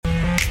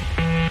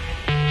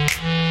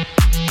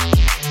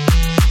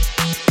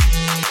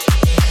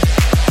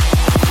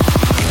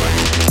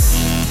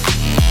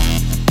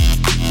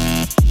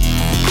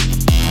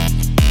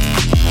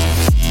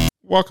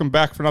Welcome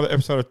back for another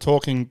episode of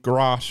Talking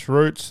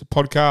Grassroots, a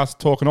podcast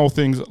talking all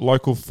things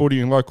local footy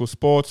and local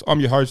sports.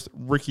 I'm your host,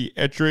 Ricky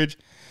Ettridge,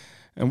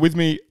 and with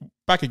me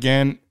back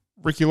again,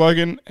 Ricky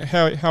Logan.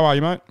 How are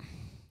you, mate?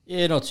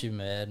 Yeah, not too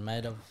bad,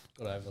 mate. I've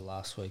got over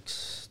last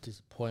week's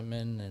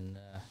disappointment and,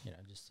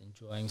 just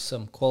enjoying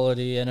some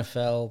quality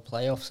NFL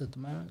playoffs at the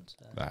moment.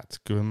 So. That's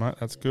good, mate.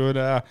 That's good.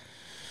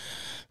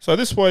 So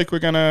this week we're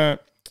going to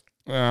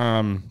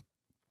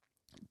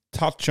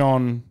touch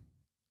on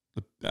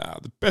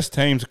the best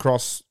teams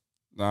across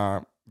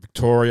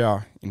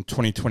Victoria in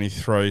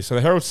 2023. So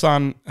the Herald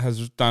Sun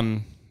has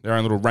done their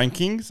own little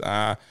rankings.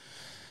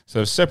 So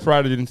they've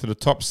separated it into the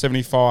top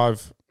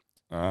 75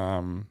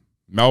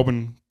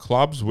 Melbourne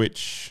clubs,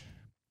 which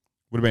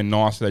would have been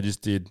nice if they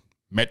just did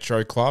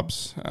metro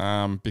clubs,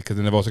 because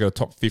then they've also got a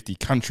top 50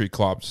 country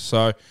clubs.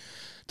 So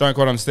don't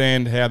quite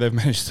understand how they've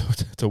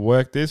managed to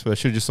work this, but they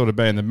should have just sort of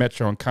been in the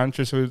metro and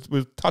country. So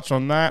we'll touch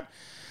on that.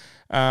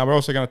 We're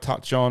also going to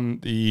touch on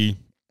the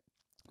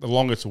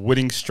longest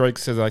winning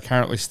streaks as they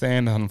currently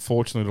stand, and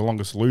unfortunately the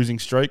longest losing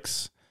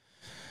streaks.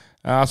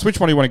 So which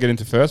one do you want to get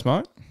into first,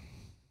 mate?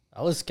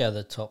 Let's go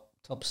the top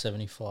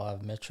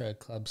 75 metro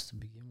clubs to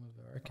begin with,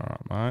 I reckon. All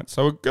right, mate.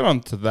 So we'll get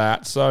on to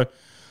that. So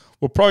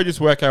we'll probably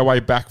just work our way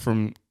back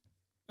from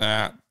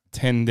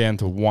 10 down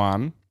to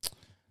 1.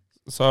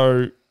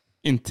 So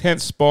in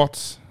 10th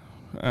spot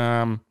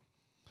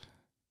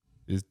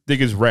is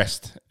Diggers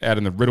Rest out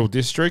in the Riddle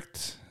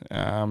district.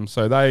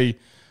 So they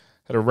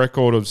had a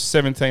record of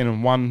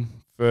 17-1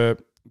 for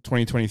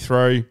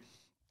 2023.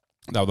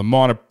 They were the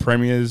minor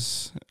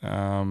premiers.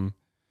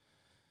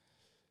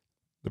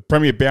 The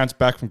Premier bounced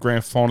back from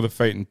grand final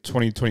defeat in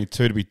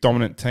 2022 to be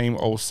dominant team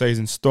all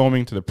season,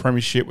 storming to the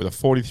premiership with a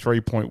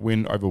 43-point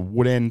win over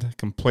Woodend.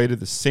 Completed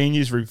the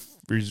seniors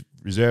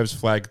reserves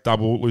flag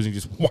double, losing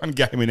just one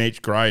game in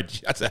each grade.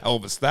 That's a hell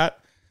of a stat.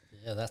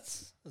 Yeah,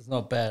 that's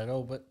not bad at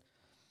all. But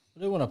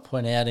I do want to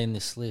point out in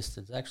this list,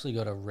 it's actually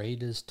got a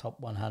Readers top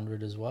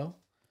 100 as well.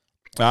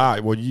 Well,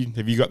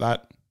 have you got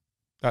that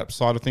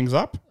side of things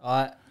up?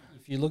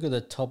 If you look at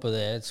the top of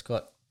there, it's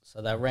got.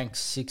 So they rank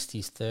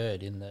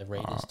 63rd in the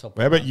Readers top.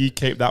 How about you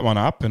keep that one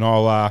up, and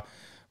I'll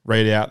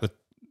read out the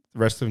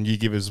rest of them. You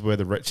give us where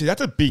the see,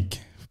 that's a big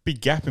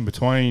gap in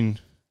between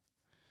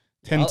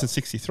 10 to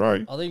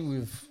 63. I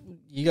think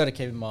you got to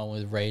keep in mind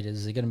with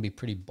Readers, they're going to be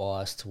pretty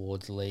biased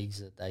towards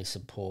leagues that they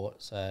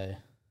support. So,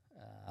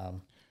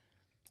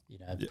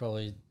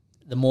 probably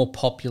the more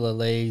popular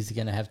leagues are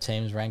going to have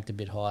teams ranked a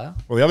bit higher.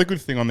 Well, the other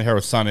good thing on the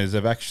Herald Sun is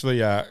they've actually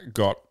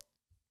got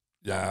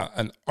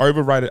an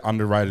overrated,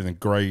 underrated, and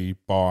agreed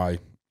by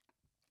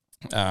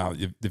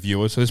the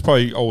viewers. So this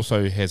probably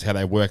also has how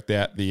they worked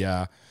out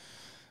the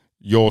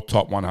your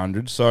top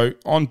 100. So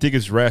on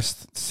Diggers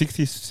Rest,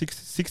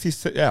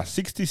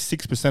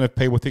 66% of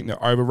people think they're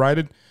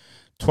overrated,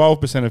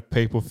 12% of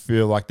people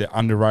feel like they're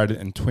underrated,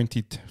 and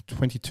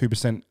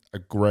 22%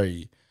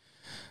 agree.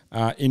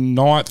 In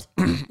ninth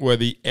were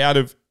the out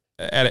of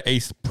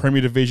East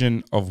Premier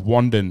Division of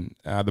Wandon.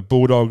 The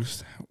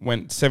Bulldogs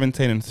went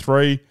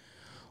 17-3.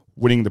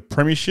 Winning the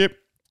premiership.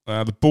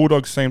 The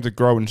Bulldogs seemed to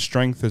grow in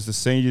strength as the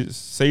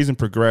season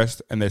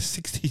progressed, and their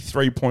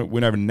 63-point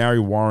win over Narry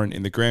Warren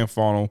in the grand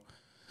final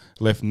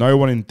left no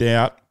one in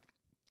doubt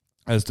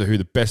as to who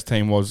the best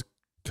team was.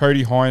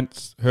 Cody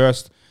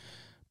Hurst,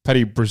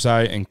 Paddy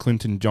Brzee, and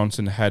Clinton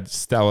Johnson had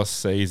stellar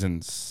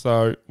seasons.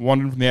 So,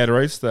 wandering from the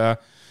Outer East,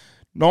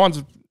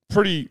 Nine's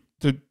pretty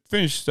to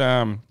finish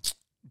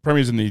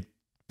premiers in the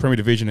Premier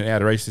Division and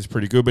Outer East is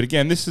pretty good. But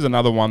again, this is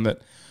another one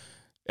that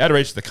Outer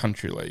East of the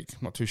Country League.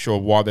 Not too sure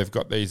why they've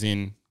got these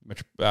in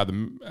for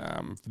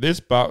this,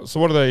 but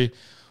so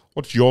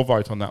what's your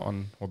vote on that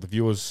one, or the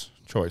viewers'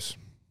 choice?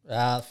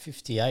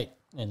 58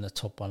 in the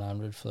top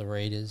 100 for the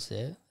Readers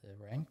there. They're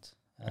ranked,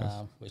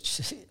 yes.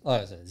 Which,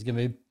 like I said, there's going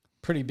to be a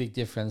pretty big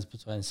difference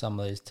between some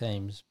of these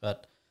teams.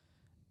 But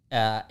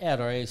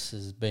Outer East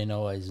has been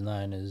always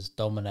known as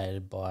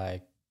dominated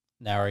by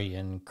Narry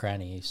and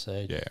Cranny.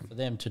 So for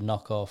them to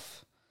knock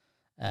off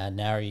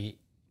Narry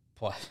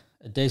by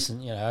a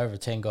decent, over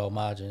 10-goal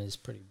margin is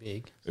pretty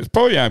big. It's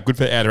probably good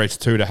for Outer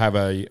East too to have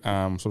a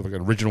sort of like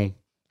an original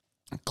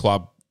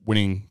club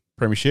winning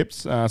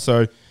premierships.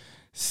 So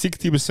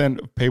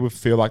 60% of people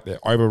feel like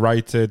they're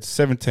overrated,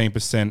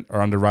 17%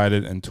 are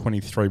underrated, and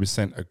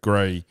 23%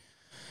 agree.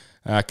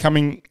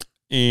 Coming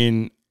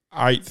in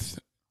 8th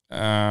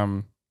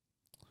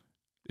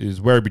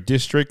is Werribee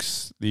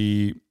Districts,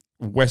 the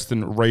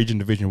Western Region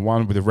Division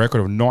 1, with a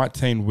record of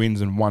 19 wins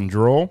and 1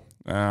 draw.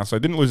 So they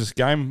didn't lose this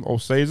game all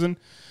season.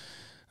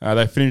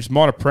 They finished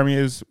minor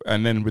premiers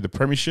and then with the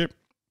premiership.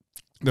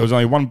 There was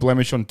only one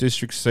blemish on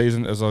district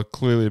season as are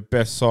clearly the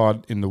best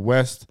side in the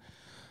West.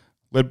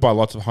 Led by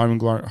lots of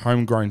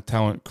homegrown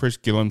talent, Chris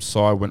Gillam's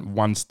side went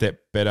one step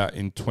better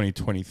in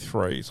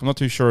 2023. So I'm not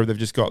too sure if they've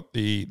just got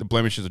the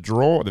blemish as a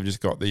draw or they've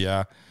just got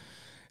it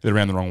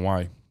around the wrong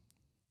way.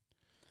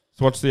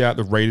 So what's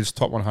the Raiders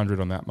top 100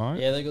 on that, mate?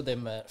 Yeah, they got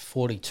them at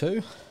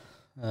 42.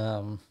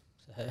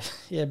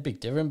 Big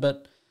difference,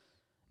 but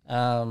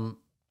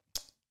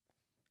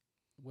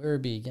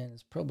Werribee again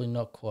is probably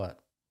not quite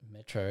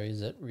Metro,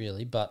 is it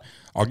really? But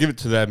I'll give it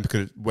to them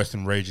because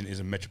Western Region is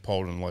a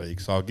metropolitan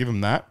league, so I'll give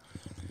them that.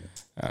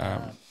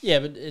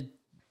 but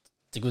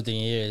the good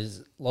thing here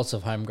is lots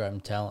of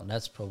homegrown talent.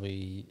 That's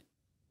probably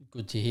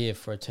good to hear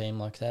for a team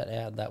like that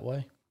out that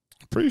way.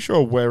 Pretty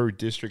sure Werribee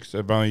districts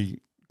have only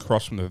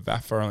crossed from the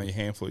VAFA only a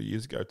handful of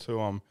years ago too.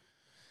 I'm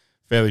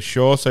fairly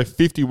sure. So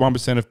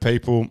 51% of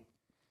people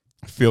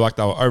feel like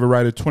they were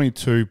overrated,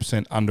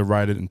 22%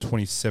 underrated, and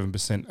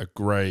 27%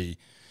 agree.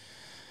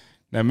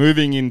 Now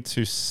moving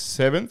into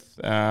 7th,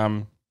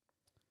 and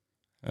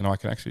I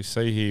can actually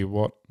see here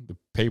what the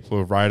people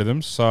have rated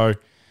them. So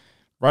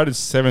rated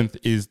 7th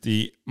is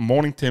the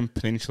Mornington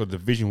Peninsula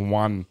Division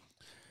 1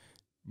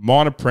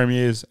 Minor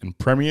Premiers and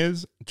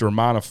Premiers,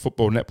 Dramana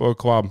Football Netball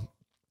Club.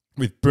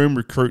 With boom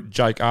recruit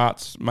Jake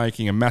Arts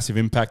making a massive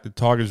impact, the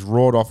Tigers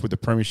roared off with the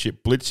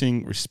premiership,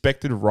 blitzing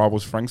respected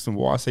rivals Frankston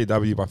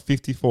YCW by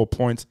 54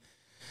 points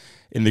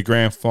in the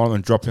grand final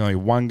and dropping only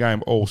one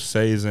game all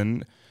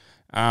season.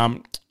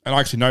 And I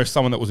actually know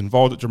someone that was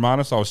involved at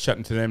Dramana, so I was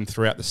chatting to them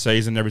throughout the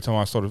season every time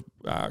I sort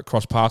of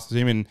crossed paths with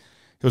him, and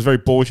he was very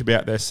bullish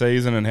about their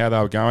season and how they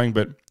were going,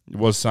 but he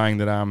was saying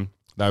that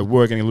they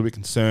were getting a little bit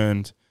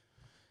concerned,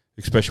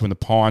 especially when the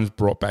Pines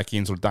brought back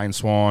in sort of Dane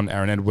Swan,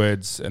 Aaron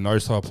Edwards, and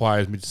those type of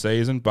players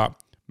mid-season, but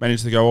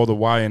managed to go all the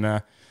way and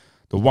the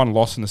one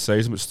loss in the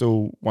season, but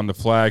still won the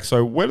flag.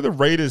 So where do the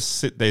Raiders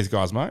sit these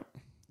guys, mate?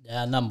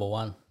 Yeah, number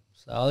 1.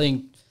 So I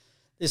think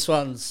this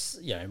one's,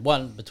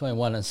 between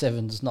 1 and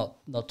 7 is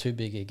not too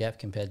big a gap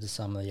compared to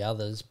some of the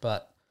others,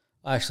 but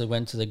I actually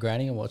went to the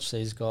granny and watched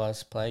these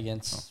guys play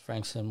against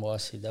Frankston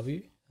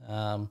YCW.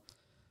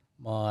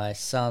 My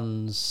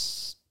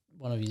son's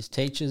one of his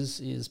teachers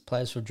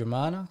plays for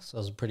Dramana, so it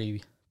was a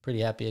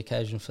pretty happy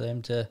occasion for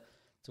them to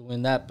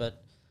win that.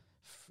 But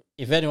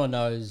if anyone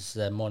knows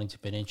Mornington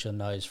Peninsula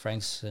knows,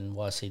 Frankston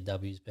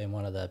YCW has been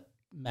one of the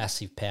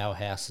massive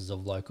powerhouses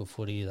of local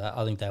footy.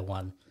 I think they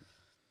won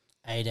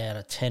 8 out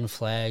of 10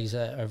 flags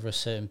over a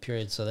certain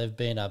period, so they've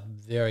been a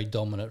very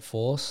dominant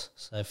force.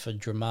 So for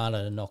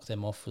Dramana to knock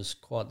them off was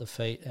quite the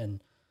feat,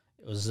 and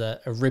it was a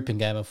ripping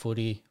game of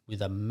footy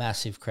with a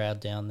massive crowd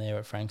down there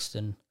at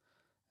Frankston.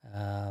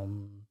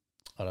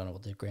 I don't know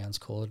what the grounds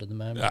call it at the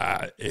moment.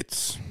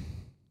 It's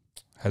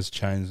has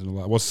changed. It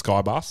was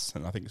Skybus,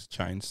 and I think it's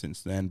changed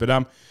since then.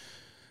 But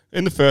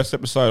in the first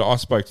episode, I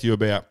spoke to you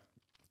about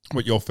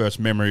what your first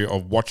memory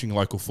of watching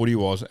local footy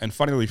was. And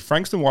funnily,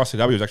 Frankston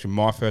YCW was actually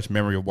my first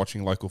memory of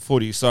watching local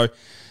footy. So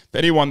for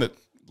anyone that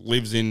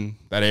lives in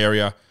that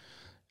area,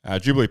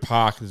 Jubilee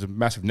Park, there's a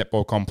massive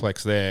netball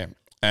complex there.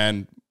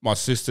 And my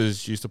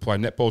sisters used to play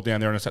netball down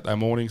there on a Saturday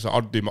morning. So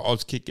I'd do my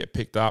odds kick, get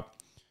picked up.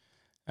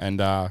 And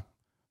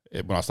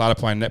when I started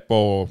playing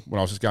netball, when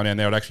I was just going down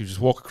there, I'd actually just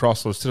walk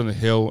across or sit on the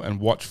hill and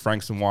watch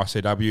Frankston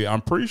YCW.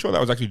 I'm pretty sure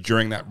that was actually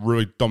during that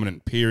really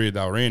dominant period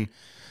they were in.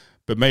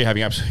 But me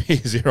having absolutely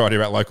zero idea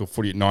about local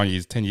footy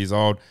at 10 years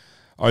old,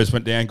 I just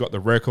went down, got the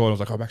record, and I was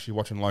like, I'm actually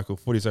watching local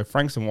footy. So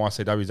Frankston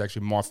YCW is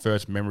actually my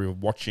first memory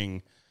of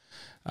watching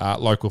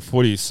local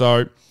footy.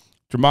 So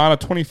Dramana,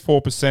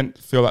 24%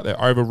 feel like they're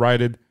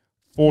overrated,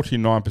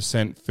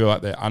 49% feel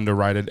like they're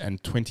underrated,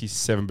 and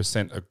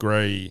 27%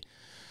 agree.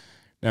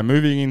 Now,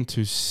 moving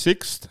into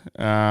 6th,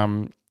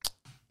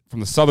 from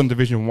the Southern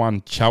Division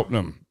 1,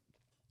 Cheltenham,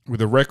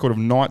 with a record of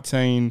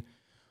 19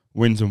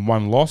 wins and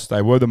 1 loss.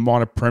 They were the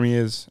minor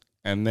premiers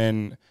and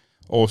then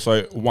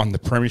also won the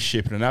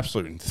premiership in an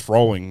absolute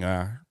enthralling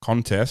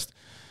contest.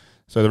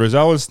 So the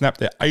Rosellas snapped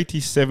their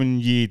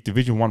 87-year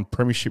Division 1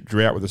 premiership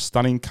drought with a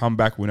stunning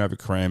comeback win over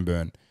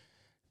Cranbourne.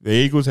 The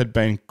Eagles had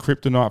been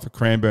kryptonite for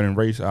Cranbourne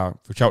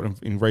for Cheltenham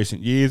in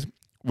recent years,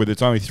 with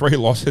its only 3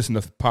 losses in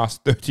the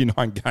past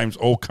 39 games,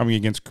 all coming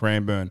against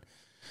Cranbourne.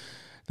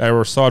 They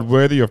were a side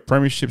worthy of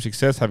premiership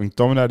success, having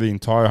dominated the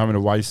entire home and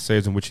away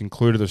season, which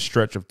included a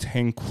stretch of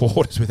 10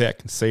 quarters without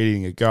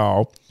conceding a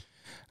goal.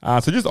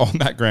 So just on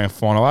that grand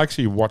final, I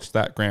actually watched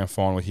that grand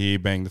final here,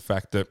 being the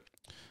fact that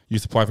I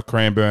used to play for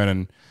Cranbourne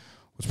and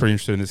was pretty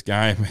interested in this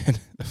game. And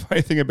the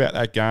funny thing about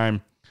that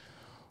game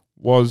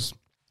was,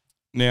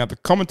 now the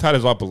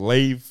commentators, I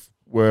believe,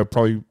 were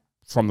probably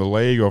from the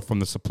league or from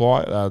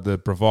the the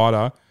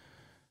provider.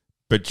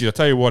 But I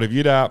tell you what, if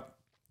you'd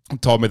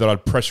told me that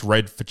I'd press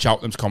red for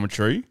Cheltenham's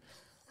commentary,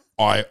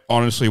 I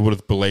honestly would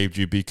have believed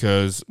you,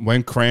 because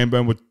when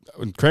Cranbourne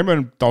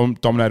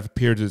dominated for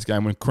periods of this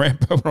game, when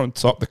Cranbourne were on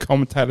top, the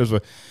commentators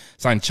were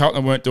saying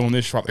Cheltenham weren't doing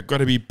this right, they've got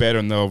to be better,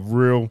 and they were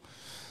real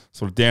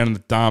sort of down in the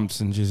dumps,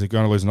 and geez, they're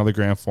going to lose another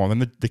grand final.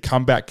 And then the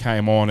comeback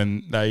came on,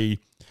 and they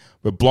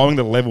were blowing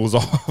the levels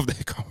off of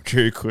their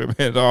commentary equipment.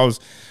 And I was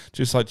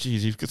just like,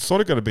 geez, you've sort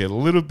of got to be a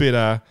little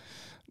bit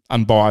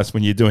unbiased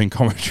when you're doing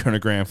commentary on a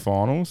grand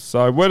final.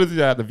 So where did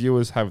the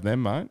viewers have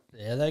them, mate?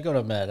 Yeah, they got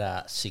them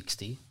at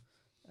 60.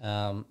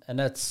 And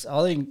that's,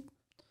 I think,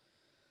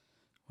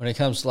 when it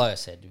comes to, like I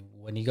said,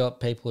 when you got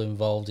people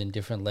involved in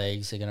different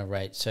leagues, they're going to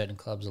rate certain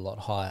clubs a lot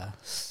higher.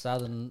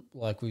 Southern,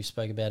 like we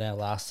spoke about in our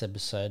last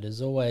episode,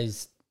 has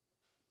always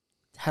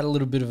had a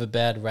little bit of a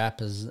bad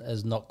rap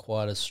as not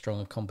quite as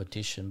strong a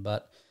competition,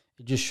 but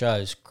it just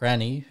shows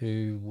Granny,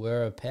 who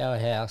were a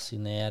powerhouse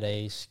in the Out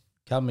East,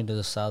 come into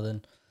the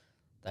Southern.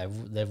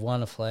 They've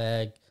won a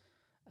flag,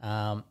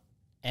 and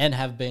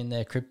have been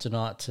their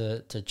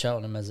kryptonite to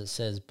Cheltenham, as it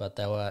says. But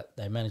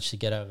they managed to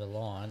get over the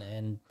line,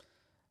 and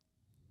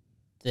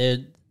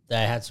they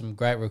had some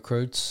great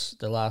recruits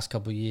the last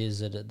couple of years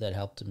that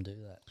helped them do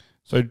that.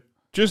 So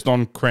just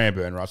on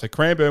Cranbourne, right? So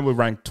Cranbourne were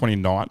ranked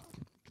 29th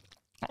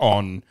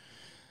on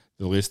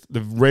the list.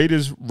 The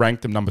Raiders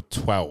ranked them number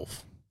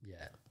 12. Yeah.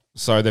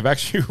 So they've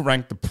actually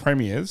ranked the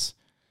Premiers,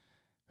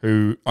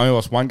 who only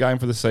lost one game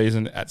for the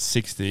season, at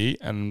 60,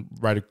 and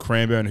rated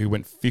Cranbourne, who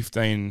went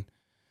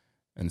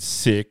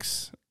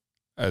 15-6,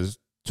 as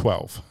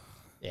 12.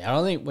 Yeah, I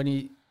don't think when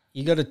you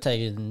got to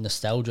take a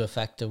nostalgia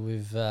factor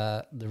with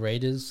the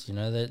Raiders. You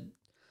know that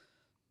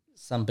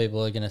some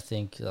people are going to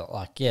think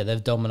like, yeah,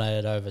 they've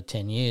dominated over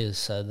 10 years,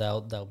 so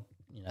they'll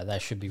they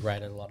should be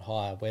rated a lot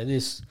higher. Where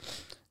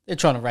they're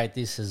trying to rate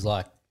this as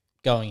like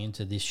going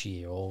into this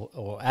year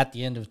or at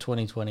the end of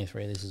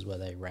 2023. This is where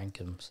they rank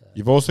them. So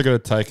you've also got to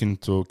take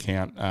into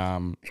account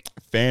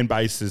fan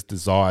bases'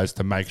 desires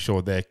to make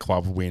sure their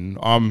club win.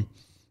 I'm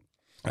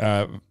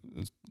a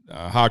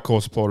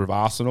hardcore supporter of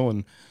Arsenal,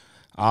 and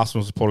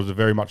Arsenal supporters are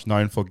very much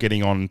known for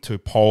getting on to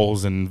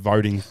polls and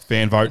voting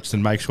fan votes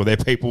and make sure their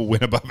people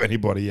win above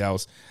anybody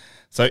else.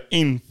 So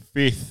in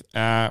fifth,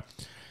 the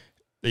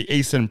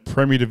Eastern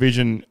Premier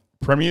Division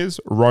Premiers,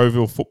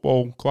 Rowville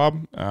Football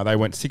Club. They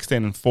went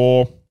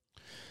 16-4.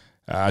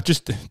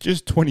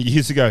 Just 20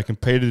 years ago,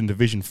 competed in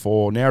Division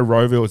 4. Now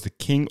Rowville is the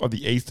king of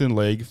the Eastern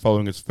League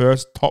following its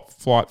first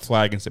top-flight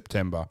flag in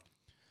September.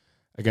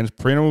 Against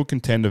perennial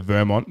contender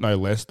Vermont, no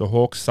less, the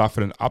Hawks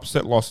suffered an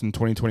upset loss in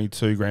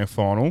 2022 Grand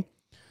Final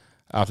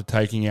after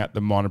taking out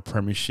the minor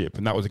premiership,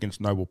 and that was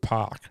against Noble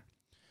Park.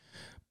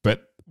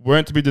 But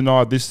weren't to be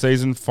denied this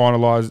season,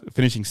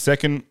 finishing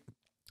second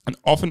and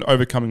often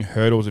overcoming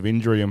hurdles of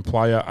injury and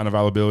player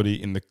unavailability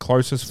in the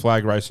closest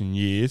flag race in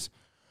years.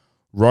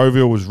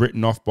 Rowville was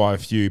written off by a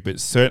few, but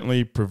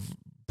certainly proved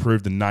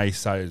the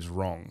naysayers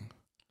wrong.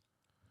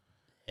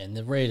 And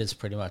the Raiders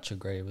pretty much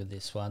agree with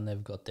this one.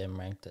 They've got them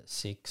ranked at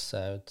 6,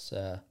 so it's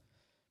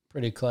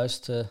pretty close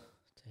to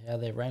how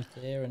they're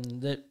ranked there. And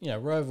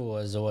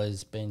Rowville has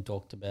always been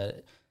talked about.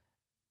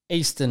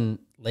 Eastern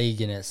League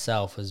in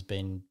itself has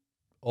been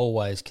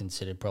always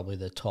considered probably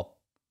the top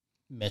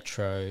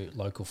metro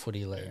local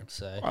footy league.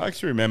 So I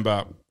actually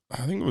remember,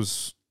 I think it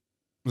was,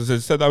 as I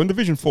said, they were in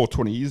Division 4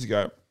 20 years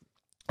ago.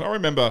 I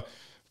remember a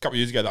couple of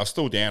years ago they were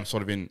still down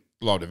sort of in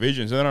lower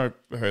divisions. And then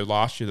I heard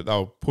last year that they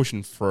were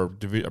pushing for a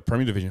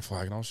Premier Division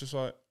flag. And I was just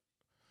like,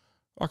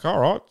 all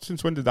right,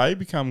 since when did they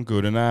become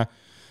good? And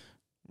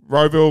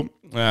Rowville,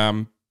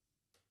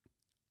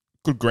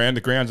 good ground.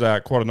 The ground's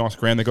quite a nice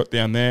ground they got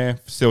down there.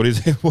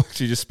 Facilities,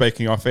 actually just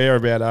speaking off air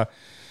about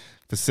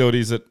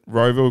facilities at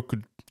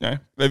Rowville,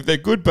 they're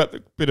good, but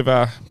a bit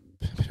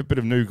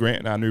of new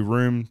ground, new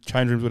room,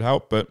 change rooms would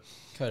help. But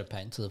coat of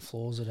paint to the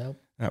floors would help.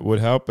 That would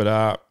help.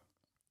 But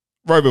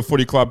Rowville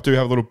Footy Club do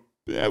have a little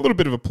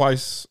bit of a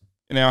place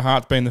in our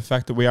hearts, being the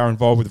fact that we are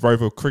involved with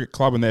Rowville Cricket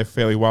Club and they're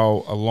fairly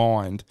well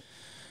aligned.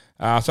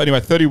 So anyway,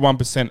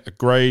 31%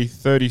 agree,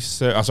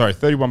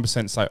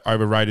 31% say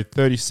overrated,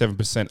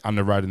 37%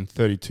 underrated, and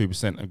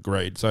 32%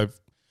 agreed. So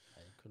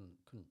couldn't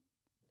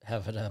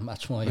have it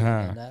much more even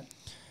than that.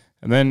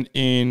 And then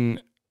in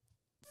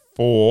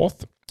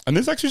fourth, and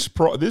this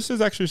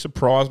has actually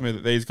surprised me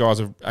that these guys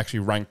have actually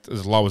ranked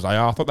as low as they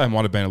are. I thought they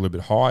might have been a little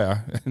bit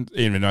higher,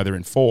 even though they're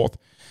in fourth,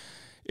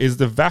 is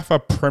the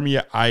VAFA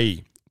Premier A.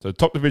 So the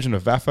top division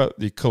of VAFA,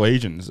 the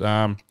Collegians.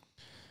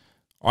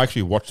 I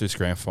actually watched this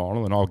grand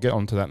final, and I'll get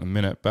onto that in a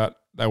minute. But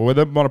they were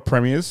the minor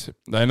premiers.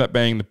 They ended up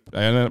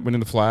winning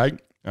the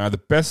flag.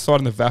 The best side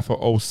in the VAFA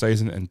all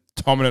season and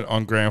dominant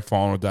on grand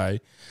final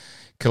day.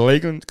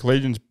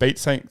 Collegians beat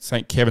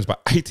St. Kevin's by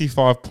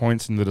 85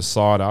 points in the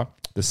decider,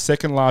 the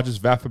second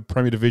largest VAFA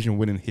Premier Division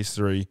win in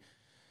history.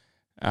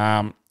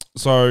 So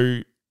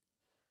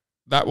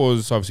that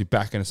was obviously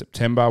back in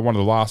September. One of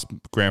the last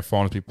grand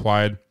finals we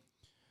played.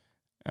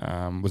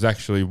 Was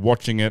actually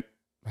watching it,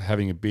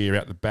 having a beer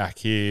out the back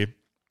here.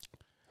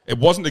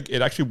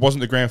 It actually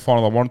wasn't the grand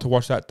final I wanted to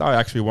watch that day. I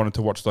actually wanted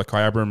to watch the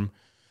Kyabram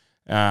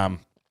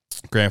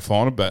grand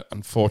final, but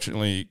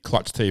unfortunately,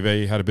 Clutch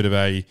TV had a bit of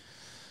a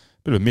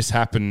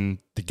mishap, and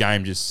the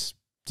game just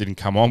didn't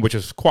come on, which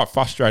is quite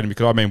frustrating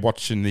because I've been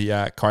watching the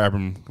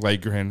Kyabram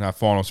League grand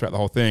finals throughout the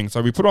whole thing.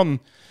 So we put on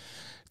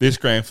this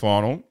grand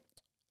final,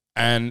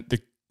 and the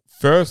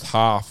first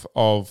half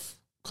of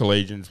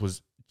Collegians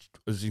was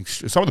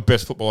some of the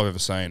best football I've ever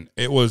seen.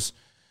 It was,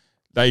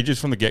 they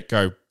just from the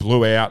get-go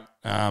blew out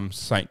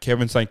St.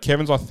 Kevin's. St.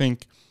 Kevin's, I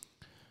think,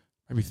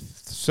 maybe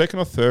second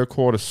or third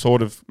quarter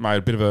sort of made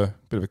a bit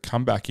of a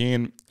comeback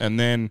in, and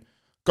then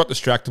got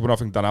distracted, went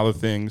off and done other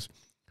things.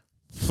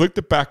 Flicked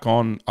it back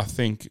on, I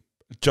think,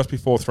 just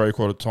before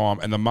three-quarter time,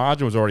 and the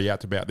margin was already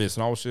out to about this.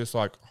 And I was just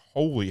like,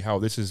 holy hell,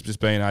 this has just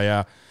been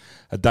a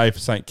day for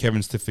St.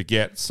 Kevin's to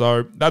forget.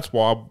 So that's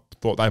why I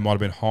thought they might have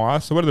been higher.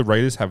 So where do the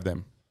Raiders have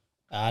them?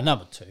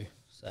 Number 2.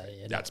 So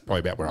yeah, that's probably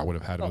about where I would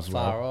have had them as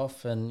well. Not far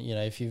off, and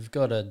if you've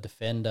got a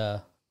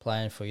defender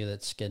playing for you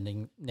that's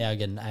getting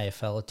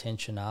AFL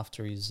attention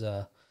after his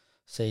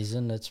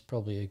season, it's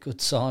probably a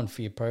good sign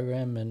for your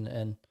program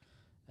and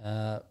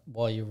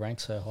why you rank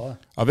so high.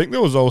 I think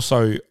there was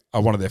also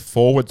one of their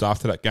forwards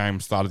after that game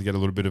started to get a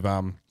little bit of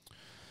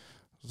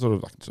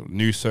sort of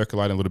news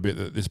circulating a little bit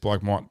that this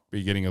bloke might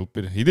be getting a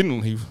bit. He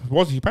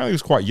apparently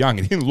was quite young.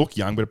 He didn't look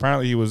young, but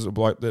apparently he was a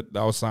bloke that they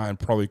were saying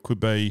probably could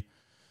be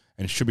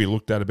and should be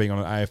looked at being on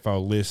an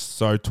AFL list.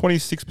 So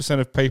 26%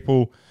 of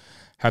people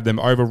have them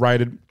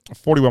overrated,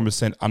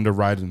 41%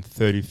 underrated, and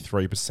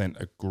 33%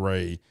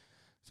 agree.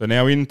 So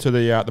now into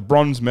the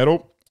bronze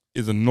medal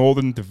is the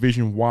Northern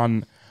Division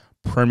 1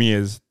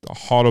 Premiers, the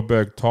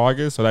Heidelberg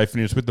Tigers. So they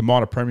finished with the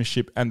minor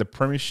premiership and the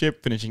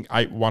premiership, finishing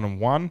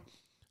 18-1-1.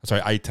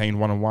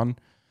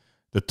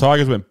 The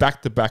Tigers went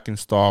back-to-back in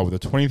style with a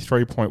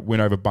 23-point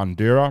win over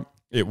Bundoora.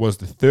 It was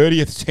the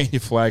 30th senior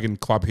flag in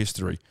club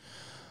history.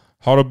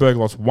 Heidelberg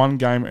lost one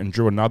game and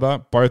drew another,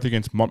 both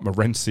against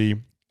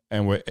Montmorency,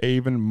 and were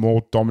even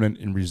more dominant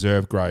in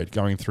reserve grade,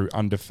 going through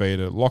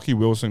undefeated. Lockie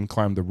Wilson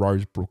claimed the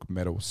Rosebrook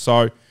medal.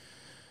 So,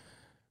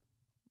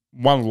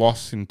 one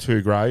loss in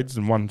 2 grades,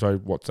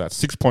 and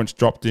 6 points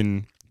dropped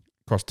in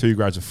across 2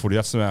 grades of footy.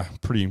 That's some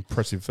pretty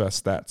impressive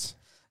stats.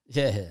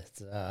 Yeah,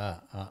 it's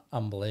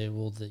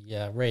unbelievable.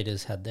 The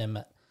Raiders had them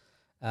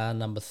at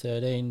number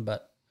 13,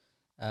 but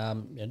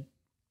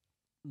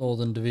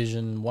Northern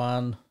Division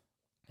 1,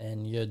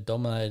 and you're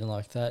dominating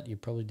like that, you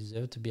probably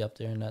deserve to be up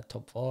there in that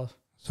top 5.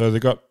 So they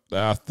got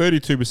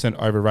 32%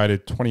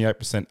 overrated,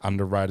 28%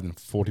 underrated, and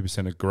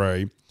 40%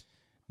 agree.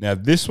 Now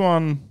this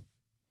one,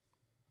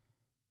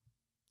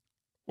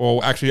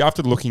 well, actually,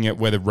 after looking at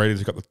where the Raiders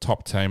have got the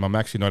top team, I'm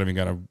actually not even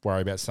going to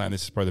worry about saying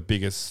this is probably the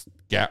biggest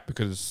gap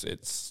because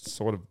it's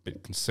sort of a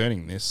bit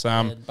concerning.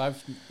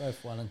 Both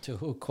 1 and 2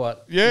 are quite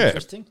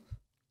interesting.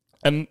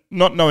 And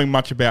not knowing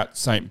much about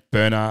St.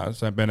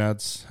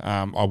 Bernard's,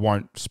 I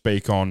won't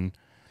speak on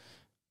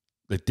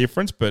the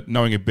difference, but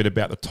knowing a bit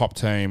about the top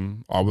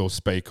team, I will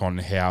speak on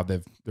how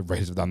the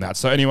Raiders have done that.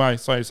 So anyway,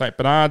 St.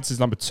 Bernard's is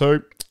number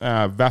 2,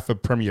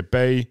 VAFA Premier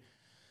B.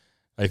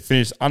 They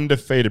finished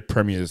undefeated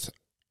premiers.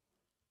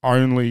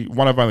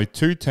 One of only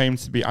 2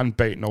 teams to be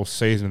unbeaten all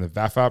season in the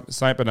VAFA.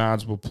 St.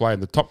 Bernard's will play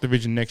in the top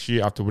division next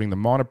year after winning the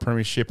minor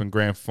premiership and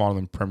grand final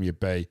in Premier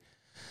B.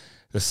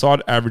 The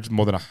side averaged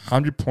more than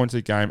 100 points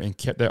a game and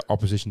kept their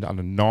opposition to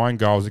under 9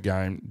 goals a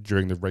game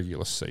during the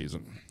regular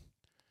season.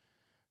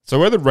 So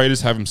where the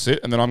Raiders have them sit,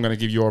 and then I'm going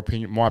to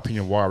give my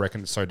opinion why I reckon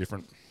it's so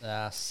different.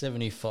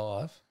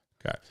 75.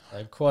 Okay.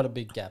 So quite a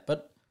big gap.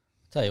 But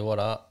tell you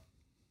what,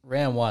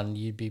 round 1,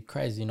 you'd be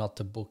crazy not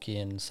to book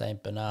in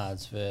St.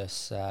 Bernard's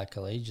versus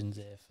Collegians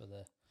there for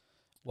the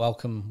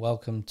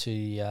welcome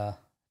to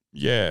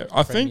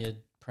I think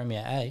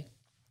Premier A.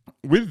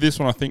 With this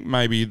one, I think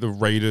maybe the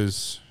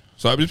Raiders.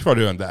 So I'm just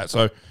probably doing that.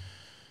 So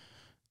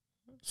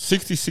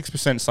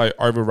 66% say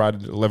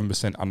overrated,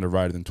 11%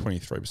 underrated, and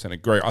 23%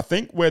 agree. I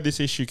think where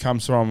this issue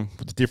comes from,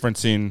 with the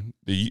difference in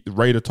the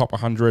Raider top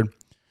 100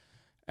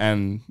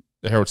 and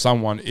the Herald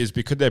Sun one, is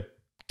because they're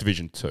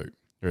Division 2.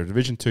 They're a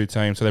Division 2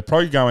 team, so they're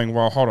probably going,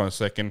 well, hold on a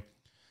second.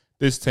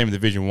 This team in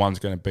Division 1 is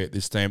going to beat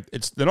this team.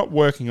 They're not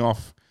working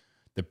off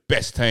the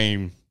best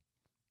team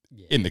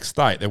in the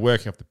state. They're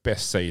working off the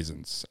best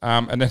seasons.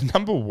 And then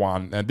number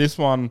 1, and this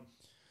one,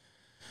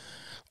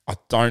 I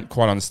don't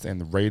quite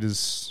understand the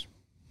Raiders,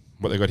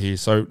 what they got here.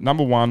 So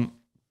number 1,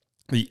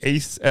 the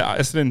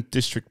Essendon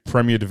District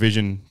Premier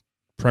Division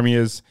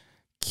Premiers,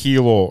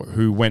 Keilor,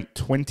 who went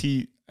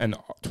 20 and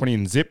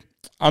zip.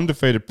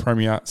 Undefeated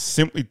Premier,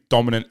 simply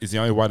dominant is the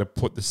only way to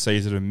put the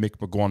season of Mick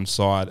McGuan's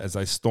side as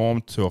they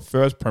stormed to a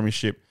first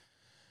premiership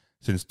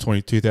since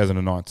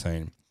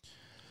 2019.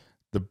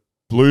 The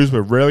Blues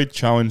were rarely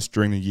challenged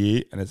during the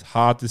year, and it's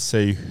hard to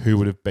see who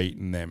would have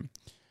beaten them.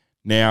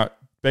 Now,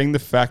 being the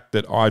fact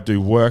that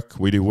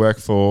we do work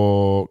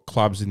for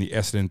clubs in the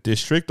Essendon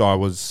District, I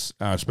was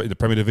in the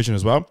Premier Division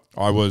as well.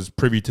 I was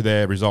privy to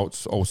their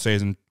results all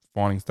season,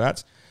 finding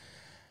stats.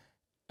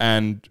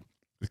 And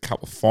the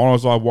couple of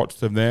finals I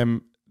watched of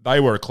them,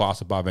 they were a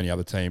class above any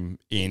other team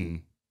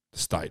in the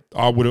state.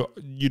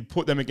 You'd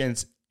put them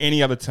against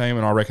any other team,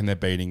 and I reckon they're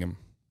beating them.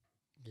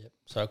 Yep.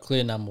 So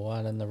clear number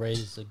 1, and the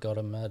Raiders have got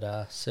them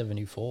at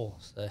 74.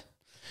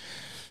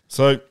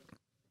 So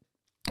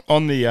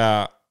on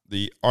the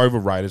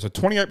overrated, so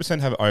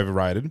 28% have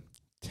overrated,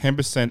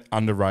 10%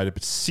 underrated,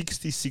 but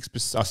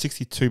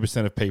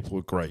 62% of people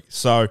agree.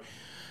 So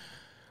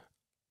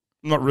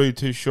I'm not really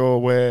too sure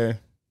where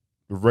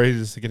the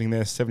Raiders are getting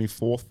their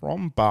 74th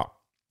from, but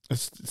it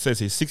says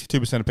here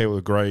 62% of people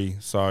agree,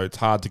 so it's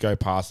hard to go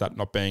past that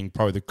not being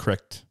probably the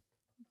correct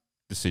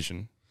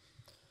decision.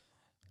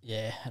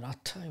 Yeah, and I'll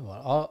tell you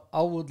what,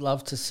 I would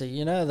love to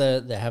see,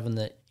 they're having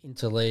the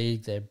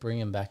interleague, they're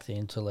bringing back the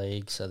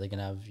interleague, so they're going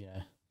to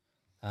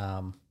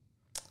have,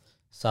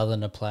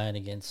 Southern are playing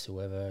against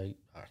whoever,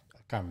 I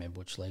can't remember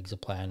which leagues are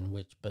playing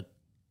which, but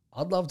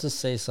I'd love to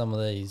see some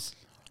of these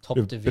top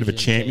division bit of a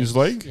Champions teams.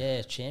 League?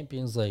 Yeah,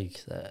 Champions League.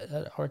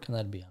 I reckon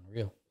that'd be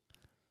unreal.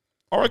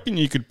 I reckon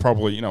you could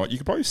probably, you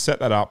could probably set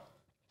that up.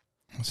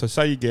 So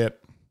say you get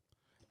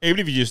even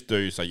if you just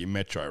do, say, your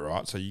Metro,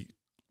 right? So you,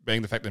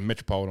 being the fact that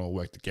Metropolitan all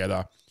work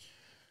together,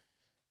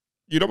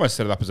 you'd almost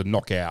set it up as a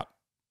knockout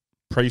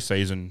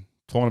pre-season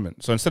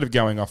tournament. So instead of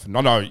going off, and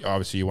I know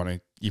obviously you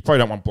probably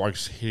don't want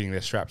blokes hitting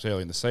their straps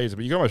early in the season,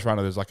 but you can almost run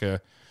it as like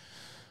a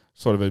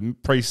sort of a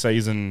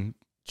pre-season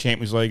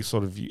Champions League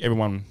sort of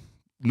everyone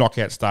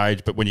knockout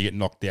stage. But when you get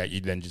knocked out,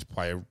 you then just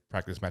play a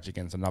practice match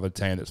against another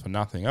team that's for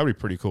nothing. That would be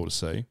pretty cool to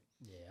see.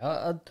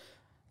 Yeah, I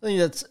think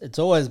it's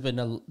always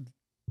been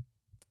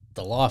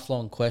the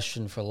lifelong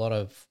question for a lot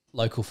of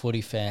local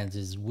footy fans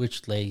is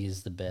which league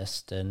is the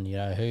best, and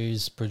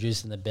who's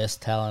producing the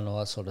best talent, all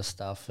that sort of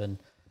stuff.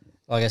 And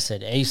like I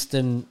said,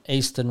 Eastern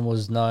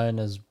was known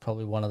as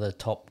probably one of the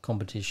top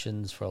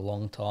competitions for a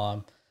long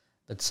time.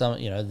 But some,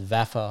 the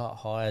VAFA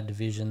higher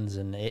divisions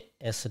and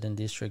Essendon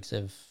districts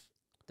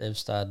they've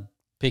started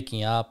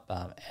picking up.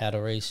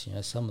 Outer East,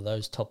 some of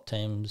those top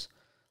teams.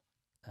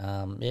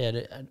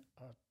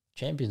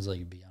 Champions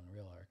League would be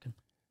unreal, I reckon.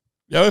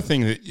 The other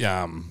thing that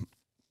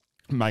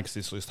makes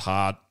this list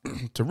hard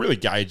to really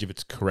gauge if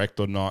it's correct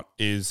or not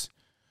is,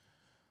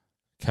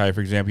 okay, for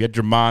example, you had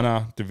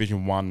Dramana,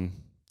 Division 1,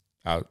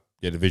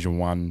 Division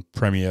 1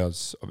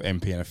 premiers of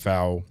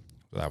MPNFL.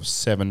 That was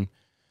 7.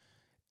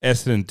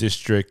 Essendon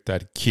District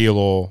at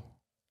Keilor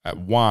at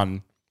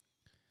 1.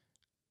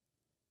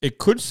 It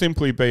could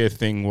simply be a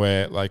thing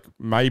where, like,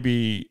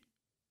 maybe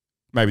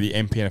the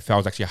MPNFL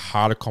is actually a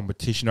harder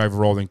competition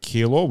overall than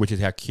Keilor, which is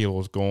how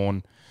Keilor's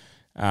gone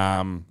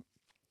the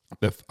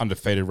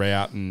undefeated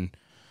route and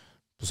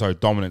so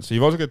dominant. So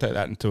you've also got to take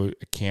that into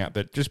account,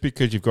 that just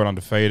because you've got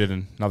undefeated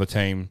and another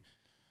team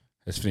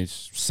has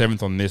finished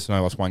 7th on this and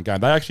only lost one game,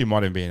 they actually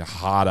might have been a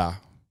harder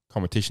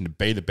competition to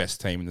be the best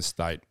team in the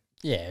state.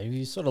 Yeah, if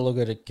you sort of look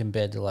at it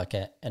compared to like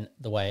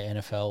the way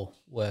NFL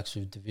works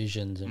with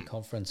divisions and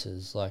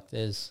conferences, like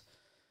there's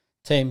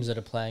teams that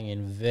are playing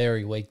in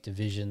very weak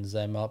divisions.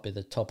 They might be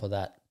the top of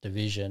that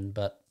division,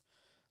 but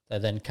they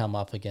then come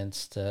up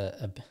against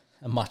a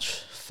much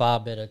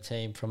far better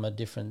team from a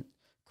different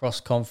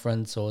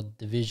cross-conference or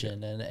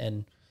division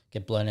and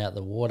get blown out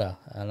the water.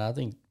 And I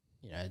think,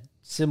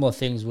 similar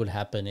things would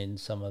happen in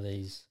some of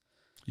these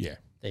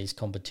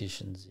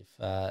competitions. If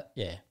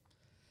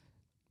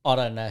I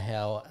don't know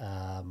how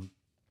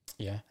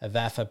a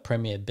VAFA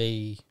Premier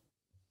B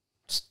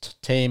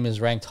team is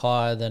ranked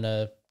higher than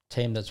a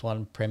team that's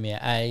won Premier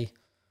A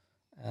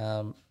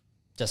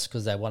just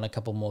because they won a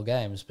couple more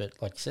games. But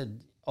like you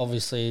said,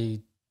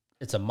 obviously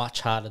it's a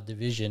much harder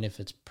division if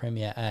it's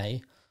Premier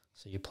A,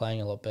 so you're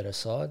playing a lot better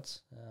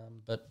sides.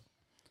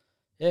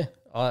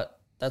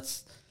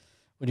 That's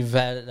when you've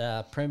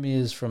had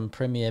premiers from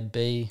Premier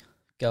B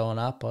going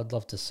up. I'd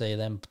love to see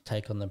them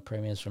take on the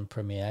premiers from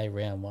Premier A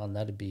round 1.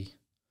 That'd be,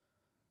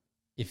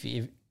 if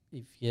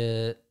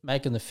you're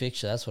making the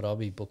fixture, that's what I'll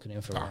be booking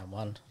in for round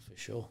 1 for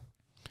sure.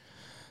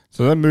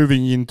 So then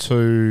moving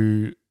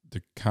into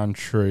the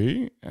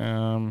country,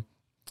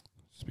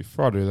 just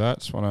before I do that,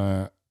 just want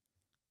to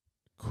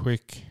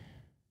quick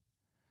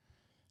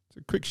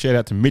shout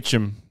out to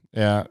Mitcham,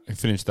 who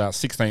finished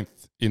 16th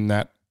in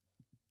that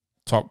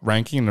top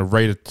ranking in the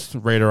Raider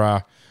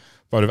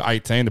vote of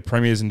 18, the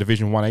premiers in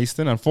Division 1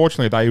 Eastern.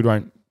 Unfortunately, they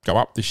won't go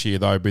up this year,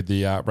 though, with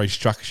the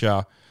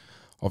restructure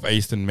of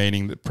Eastern,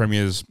 meaning that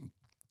premiers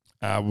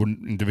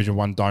in Division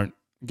 1 don't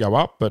go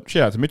up. But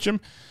shout out to Mitcham.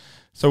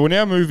 So we'll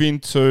now move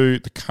into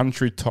the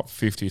country top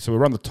 50. So we'll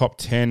run the top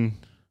 10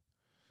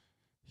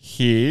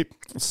 here.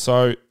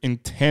 So in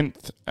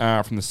 10th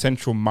from the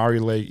Central Murray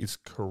League is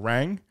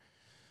Kerrang.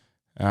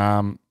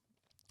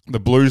 The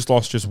Blues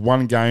lost just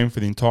one game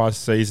for the entire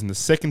season. The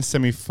second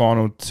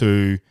semi-final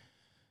to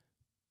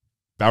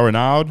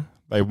Barronard,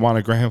 they won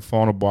a grand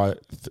final by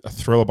a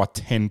thriller by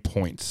 10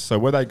 points. So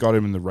where they got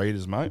him in the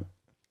Raiders, mate?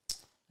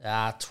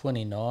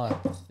 29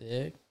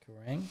 there,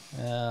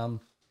 Kerrang.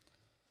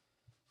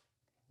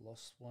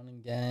 Lost one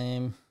in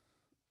game.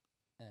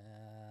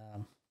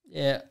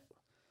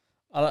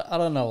 I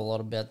don't know a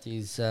lot about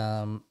these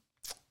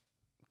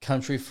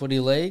country footy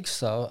leagues,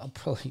 so I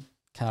probably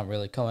can't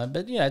really comment.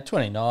 But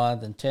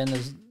 29th and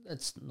 10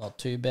 that's not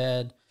too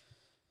bad.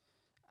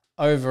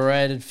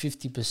 Overrated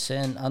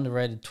 50%,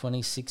 underrated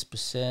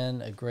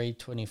 26%, agreed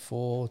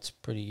 24%. It's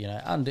pretty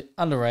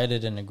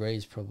underrated and agreed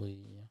is probably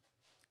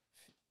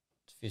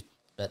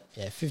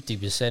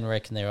 50%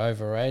 reckon they're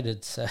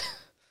overrated. So.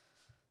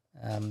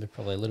 They're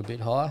probably a little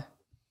bit high.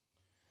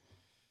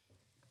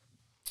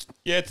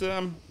 Yeah, it's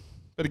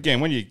but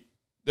again,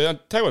 I'll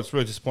tell you what's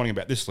really disappointing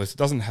about this list. It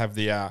doesn't have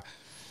the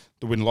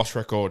win-loss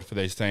record for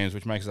these teams,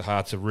 which makes it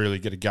hard to really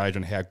get a gauge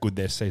on how good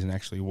their season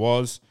actually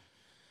was.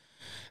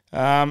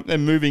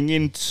 Then moving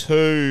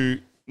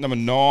into number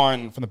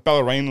 9 from the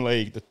Ballerine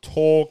League, the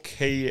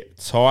Torquay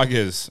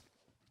Tigers.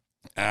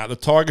 The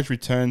Tigers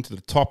returned to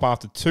the top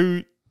after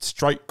 2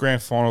 straight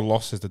grand final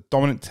losses. The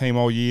dominant team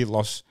all year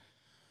lost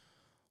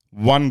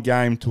one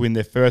game to win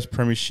their first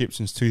premiership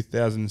since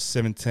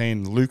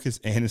 2017. Lucas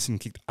Anderson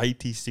kicked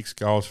 86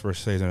 goals for a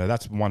season. Now,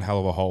 that's one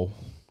hell of a haul.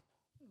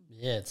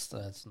 Yeah, that's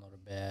not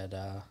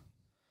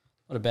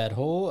a bad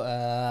haul.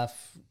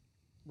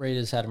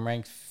 Readers had him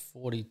ranked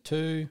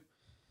 42.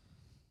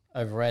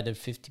 overrated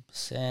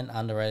 50%,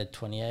 underrated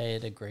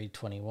 28, agreed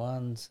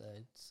 21. So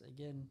it's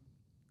again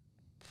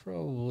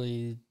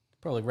probably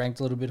ranked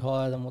a little bit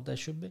higher than what they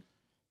should be.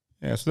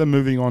 Yeah, so then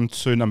moving on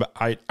to number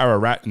 8,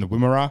 Ararat in the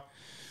Wimmera.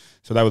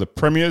 So they were the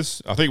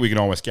premiers. I think we can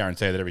almost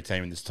guarantee that every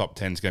team in this top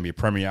 10 is going to be a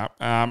premier.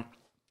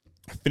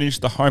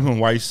 Finished the home and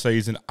away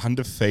season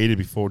undefeated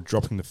before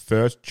dropping the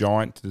first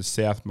giant to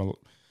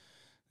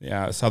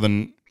the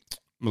Southern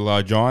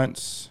Malay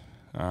Giants.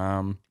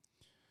 The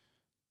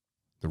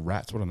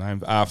Rats, what a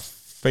name.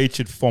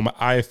 Featured former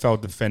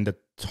AFL defender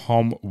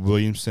Tom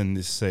Williamson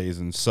this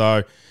season.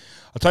 So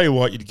I'll tell you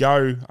what, you'd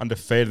go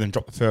undefeated and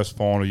drop the first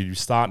final. You'd be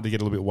starting to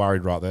get a little bit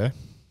worried right there.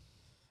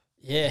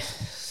 Yeah,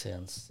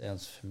 sounds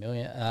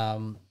familiar.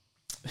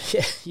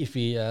 Yeah, you'd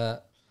be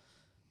a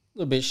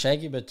little bit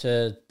shaky, but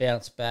to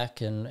bounce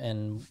back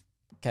and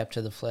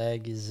capture the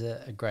flag is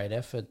a great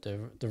effort.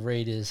 The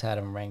readers had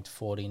them ranked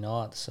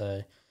 49th,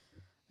 so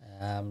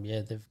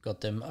they've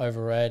got them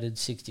overrated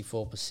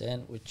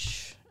 64%,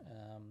 which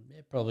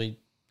probably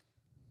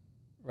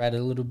rated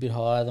a little bit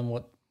higher than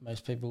what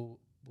most people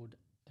would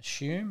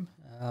assume.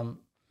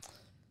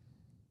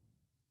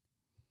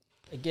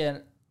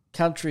 Again,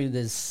 country,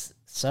 there's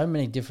so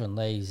many different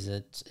leagues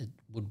that it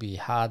would be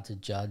hard to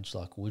judge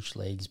like which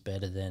league's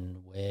better than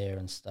where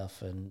and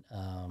stuff, and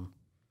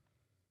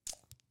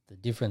the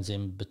difference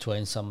in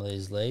between some of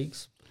these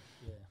leagues.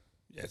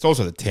 Yeah, it's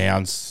also the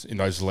towns in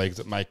those leagues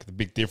that make the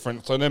big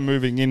difference. So then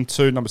moving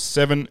into number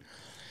 7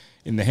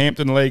 in the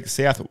Hampton League,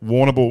 South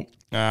Warrnambool.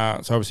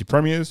 So obviously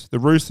premiers. The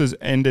Roosters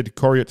ended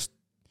Corriott's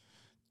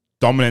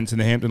dominance in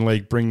the Hampton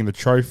League, bringing the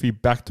trophy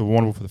back to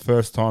Warrnambool for the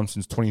first time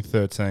since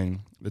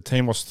 2013. The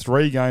team lost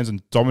 3 games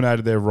and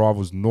dominated their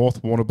rivals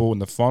North Warrnambool in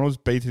the finals,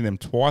 beating them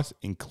twice,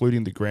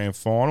 including the grand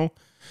final.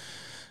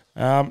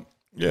 So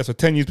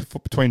 10 years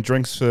between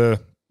drinks for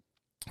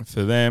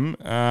them.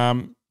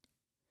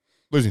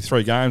 Losing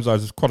 3 games, though,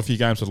 there's quite a few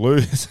games to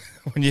lose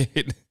when you're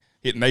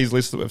hitting these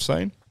lists that we've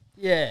seen.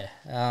 Yeah.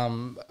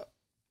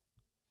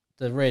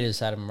 The Raiders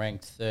had them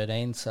ranked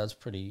 13, so it's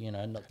pretty,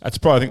 not that's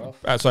probably,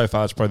 I think, so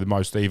far, that's probably the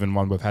most even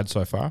one we've had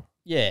so far.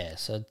 Yeah,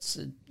 so it's,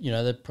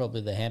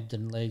 probably the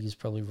Hampton League is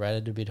probably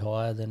rated a bit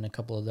higher than a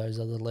couple of those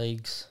other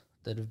leagues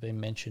that have been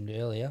mentioned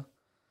earlier.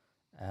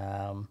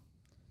 I'll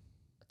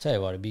tell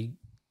you what, you'd be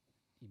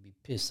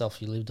pissed off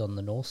if you lived on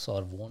the north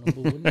side of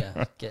Warrnambool, wouldn't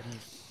you? Getting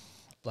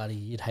bloody,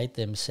 you'd hate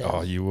them.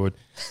 Oh, you would.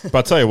 But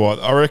I'll tell you what,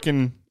 I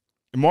reckon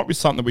it might be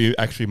something that we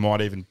actually might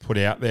even put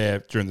out there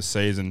during the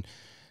season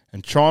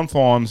and try and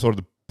find sort of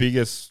the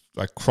biggest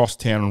like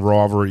cross-town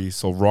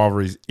rivalries or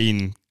rivalries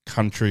in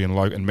country and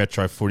local and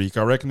metro footy.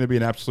 I reckon there'd be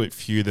an absolute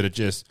few that are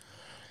just,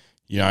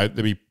 there'd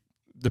be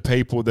the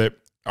people that,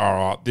 all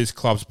right, this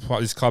club's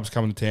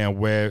coming to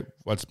town,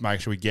 let's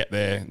make sure we get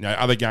there.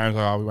 Other games,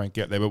 we won't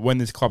get there. But when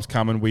this club's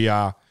coming, we've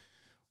got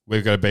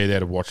to be there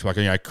to watch.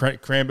 Like,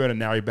 Cranbourne and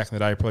Narry back in the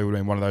day probably would have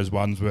been one of those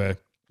ones where,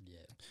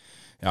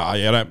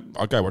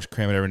 I'll go watch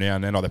Cranbourne every now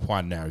and then. They're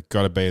playing now.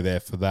 Got to be there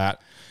for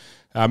that.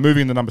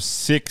 Moving to number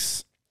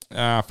 6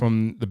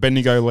 from the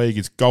Bendigo League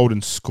is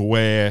Golden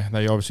Square.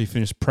 They obviously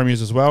finished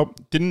premiers as well.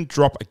 Didn't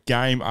drop a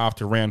game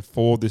after round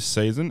 4 this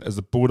season as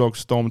the Bulldogs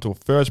stormed to a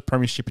first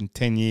premiership in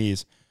 10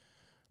 years.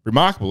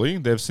 Remarkably,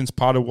 they've since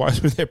parted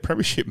ways with their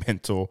premiership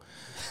mentor.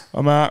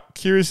 I'm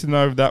curious to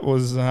know if that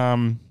was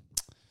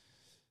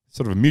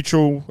sort of a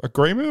mutual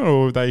agreement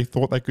or they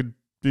thought they could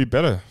do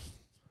better.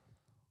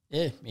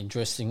 Yeah,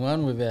 interesting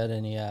one without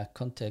any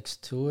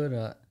context to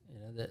it.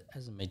 There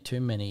hasn't been too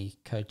many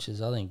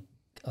coaches. I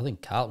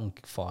think Carlton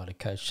fired a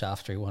coach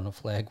after he won a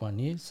flag one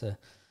year. So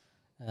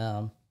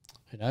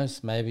who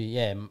knows? Maybe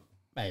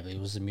it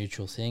was a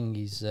mutual thing.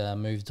 He's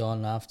moved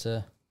on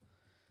after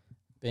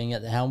being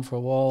at the helm for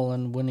a while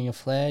and winning a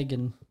flag,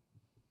 and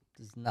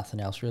there's nothing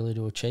else really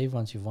to achieve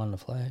once you've won the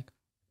flag.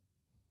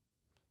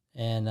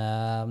 And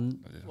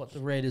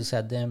the Raiders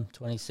had them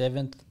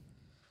 27th.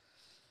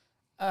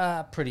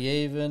 Pretty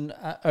even.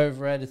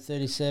 Overrated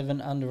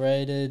 37,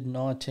 underrated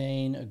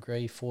 19,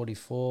 agree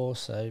 44.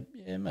 So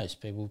yeah,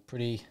 most people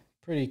pretty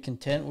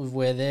content with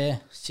where they're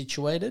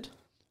situated.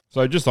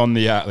 So just on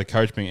the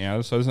coach being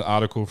out, so there's an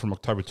article from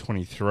October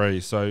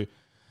 23. So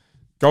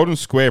Golden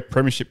Square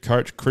Premiership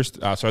coach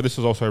this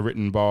was also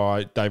written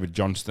by David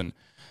Johnston.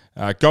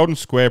 Golden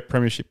Square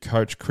Premiership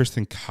coach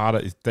Kristen Carter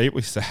is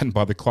deeply saddened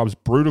by the club's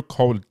brutal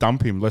call to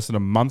dump him less than a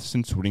month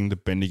since winning the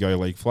Bendigo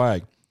League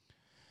flag.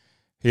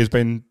 He has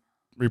been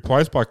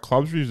replaced by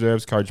club's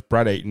reserves coach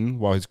Brad Eaton,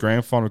 while his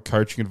grand final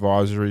coaching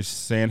advisory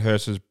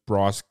Sandhurst's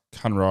Bryce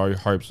Cunroe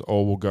hopes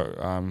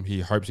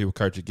he hopes he will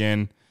coach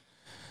again.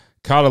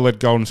 Carter led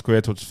Golden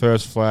Square to its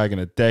first flag in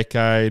a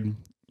decade.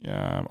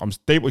 I'm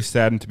deeply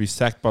saddened to be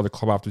sacked by the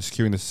club after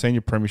securing the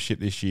senior premiership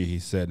this year, he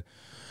said.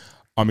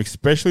 I'm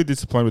especially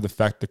disappointed with the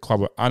fact the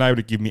club were unable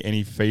to give me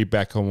any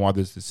feedback on why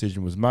this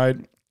decision was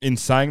made. In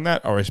saying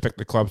that, I respect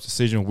the club's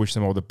decision and wish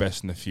them all the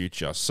best in the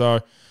future. So,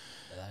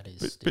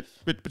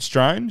 bit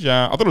strange.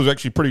 I thought it was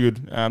actually pretty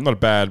good. Not a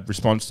bad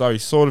response, though. He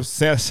sort of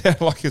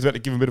sounded like he was about to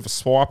give him a bit of a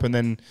swipe, and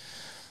then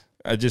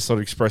just sort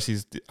of expressed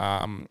his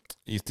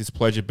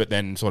displeasure, but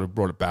then sort of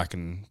brought it back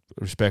and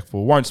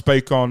respectful. Won't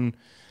speak on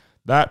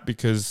that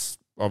because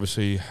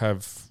obviously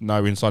have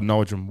no inside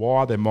knowledge on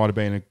why. There might have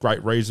been a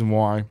great reason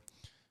why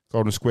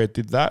Golden Square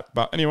did that.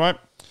 But anyway,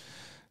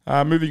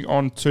 moving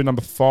on to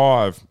number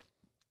 5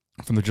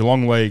 from the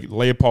Geelong League,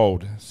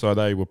 Leopold. So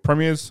they were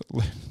premiers.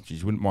 Geez,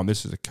 you wouldn't mind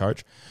this as a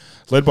coach.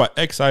 Led by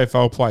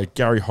ex-AFL player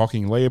Gary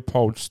Hocking,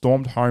 Leopold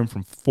stormed home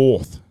from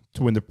 4th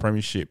to win the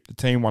premiership. The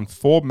team won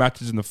 4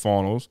 matches in the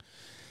finals,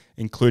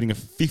 including a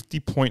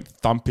 50-point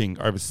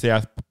thumping over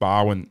South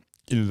Barwon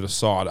in the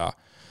decider.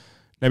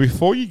 Now,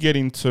 before you get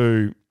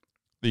into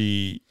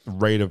the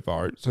reader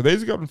vote, so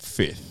these got in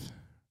 5th.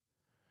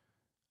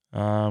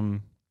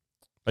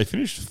 They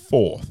finished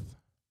 4th.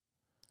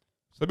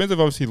 So that means they've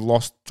obviously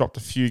dropped a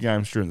few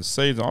games during the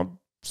season. I'm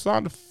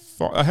starting to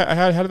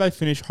how do they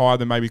finish higher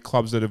than maybe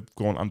clubs that have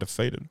gone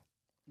undefeated?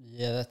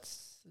 Yeah,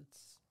 it's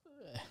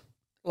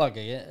like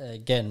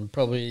again,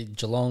 probably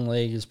Geelong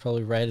League is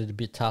probably rated a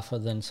bit tougher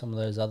than some of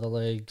those other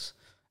leagues.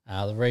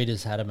 The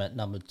Raiders had them at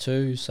number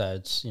 2, so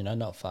it's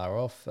not far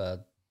off.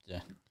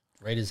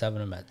 Raiders having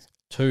them at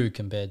 2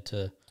 compared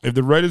to if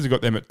the Raiders have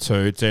got them at 2,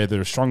 it's either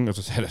a strong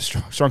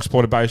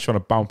supporter base trying to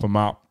bump them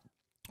up,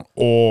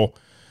 or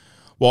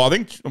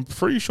I'm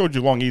pretty sure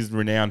Geelong is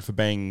renowned for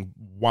being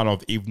one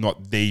of, if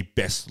not the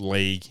best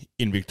league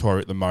in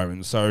Victoria at the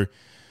moment. So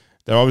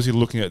they're obviously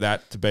looking at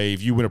that to be,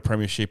 if you win a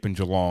premiership in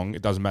Geelong,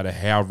 it doesn't matter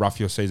how rough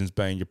your season's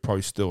been, you're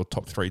probably still a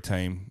top 3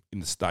 team in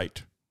the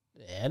state.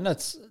 Yeah,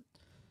 and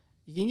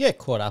you can get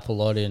caught up a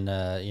lot in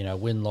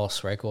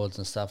win-loss records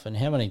and stuff. And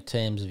how many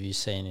teams have you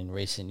seen in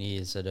recent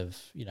years that have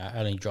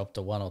only dropped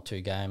a 1 or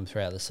 2 game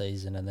throughout the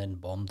season and then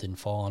bombed in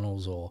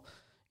finals or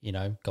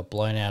got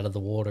blown out of the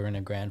water in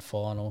a grand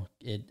final?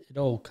 It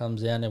all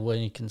comes down to when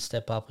you can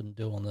step up and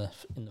do in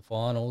the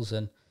finals.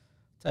 And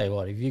tell you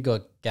what, if you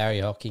got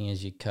Gary Hocking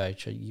as your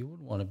coach, you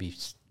wouldn't want to be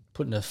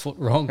putting a foot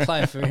wrong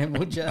playing for him,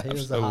 would you? He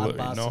was a hard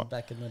bastard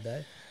back in the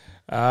day.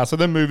 So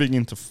then moving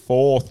into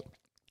 4th,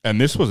 and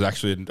this was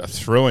actually a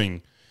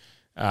thrilling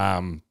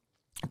grand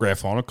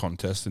final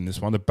contest in this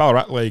one. The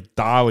Ballarat League,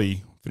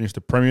 Darley finished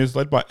the premiers,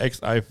 led by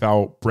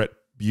ex-AFL Brett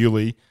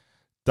Bewley.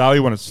 Darley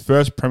won its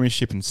first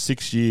premiership in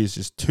 6 years,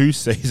 just 2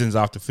 seasons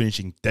after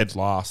finishing dead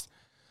last.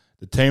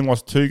 The team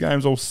lost 2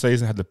 games all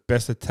season, had the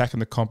best attack in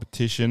the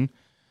competition.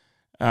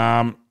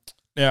 Now,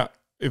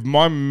 if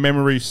my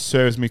memory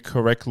serves me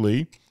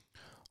correctly,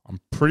 I'm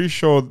pretty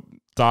sure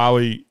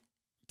Darley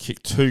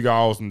kicked 2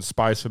 goals in the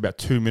space for about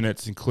 2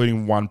 minutes,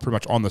 including one pretty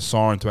much on the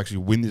siren to actually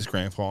win this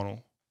grand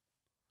final.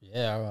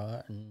 Yeah,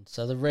 right. And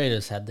so the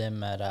Raiders had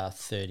them at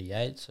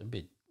 38, so a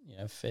bit,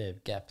 fair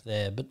gap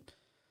there. But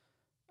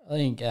I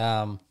think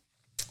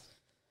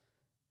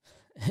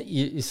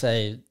you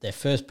say their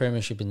first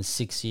premiership in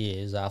 6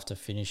 years after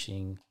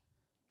finishing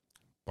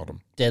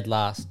bottom dead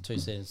last 2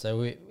 seasons.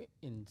 So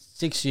in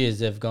 6 years,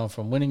 they've gone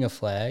from winning a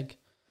flag,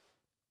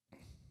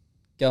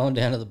 going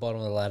down to the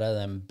bottom of the ladder,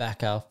 then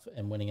back up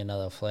and winning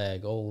another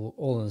flag,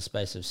 all in the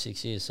space of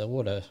 6 years. So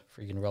what a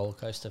freaking roller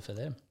coaster for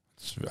them.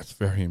 That's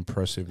very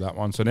impressive, that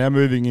one. So now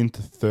moving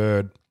into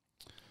 3rd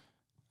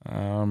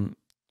from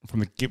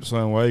the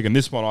Gippsland League, and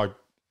this one I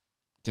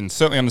can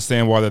certainly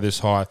understand why they're this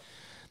high.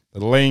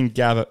 The Lean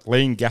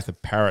Gather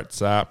Parrots.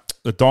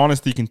 The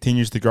dynasty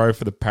continues to grow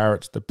for the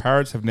Parrots. The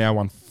Parrots have now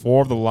won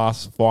 4 of the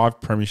last 5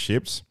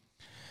 premierships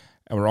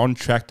and were on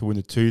track to win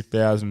the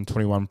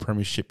 2021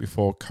 premiership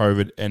before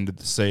COVID ended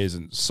the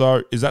season.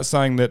 So is that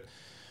saying that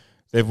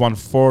they've won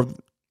 4 of...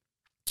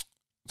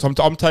 So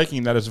I'm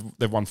taking that as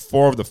they've won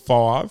 4 of the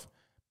 5,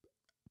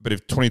 but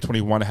if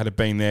 2021 had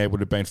been there, it would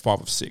have been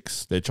 5 of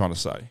 6, they're trying to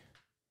say.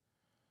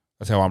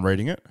 That's how I'm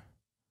reading it.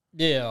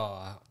 Yeah,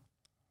 I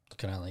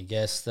can only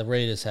guess. The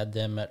Raiders had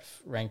them at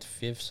ranked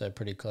 5th, so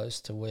pretty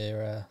close to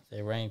where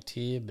they're ranked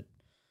here. But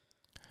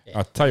yeah,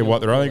 I'll tell you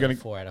what, they're only going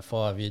to... 4 out of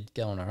 5, you're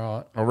going all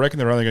right. I reckon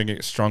they're only going to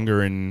get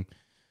stronger in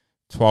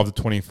 12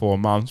 to 24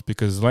 months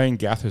because Lean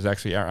Gather is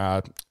actually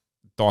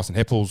Dyson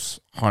Heppel's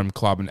home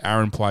club and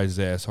Aaron plays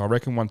there. So I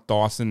reckon once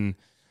Dyson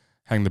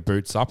hang the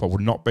boots up, I would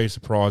not be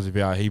surprised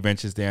if he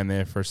ventures down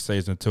there for a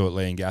season or 2 at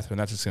Lean Gather, and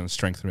that's just going to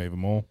strengthen him even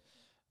more.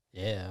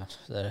 Yeah,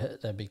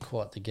 that'd be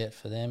quite the get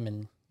for them,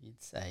 and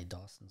you'd say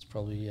Dyson's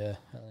probably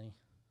only...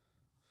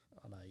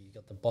 I know you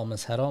got the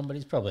Bombers hat on, but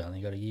he's probably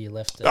only got a year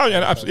left.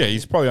 Absolutely. Yeah,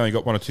 he's probably only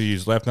got 1 or 2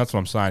 years left, and that's what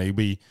I'm saying.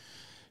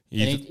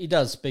 He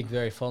does speak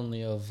very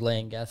fondly of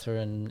Lean Gather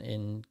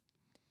in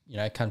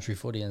country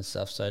footy and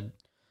stuff, so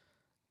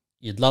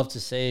you'd love to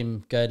see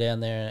him go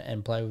down there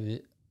and play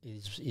with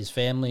his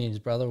family, his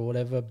brother or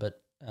whatever,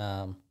 but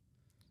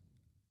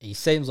he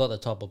seems like the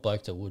type of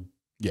bloke that would.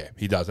 Yeah,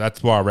 he does.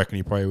 That's why I reckon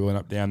he probably will end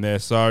up down there.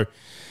 So,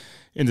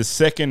 in the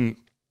second,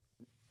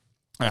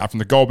 from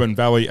the Goulburn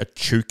Valley,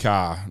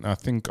 Echuca. I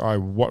think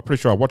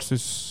pretty sure I watched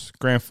this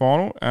grand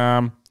final.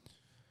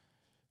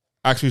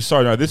 Actually,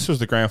 sorry, no, this was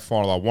the grand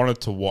final I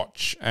wanted to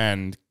watch,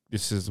 and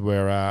this is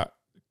where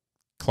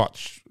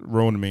Clutch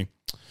ruined me.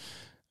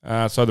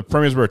 So the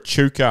premiers were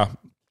Echuca.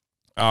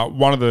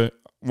 One of the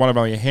one of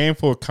only a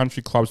handful of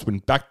country clubs to win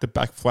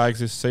back-to-back flags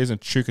this season.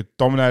 Echuca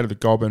dominated the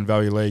Goulburn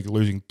Valley League,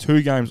 losing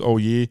 2 games all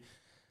year.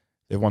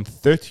 They've won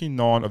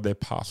 39 of their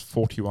past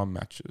 41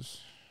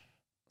 matches.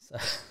 So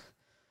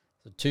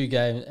 2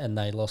 games, and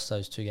they lost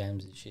those 2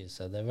 games this year.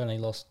 So they've only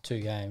lost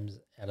 2 games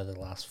out of the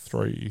last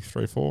 3 seasons,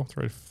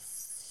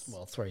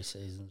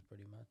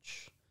 pretty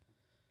much.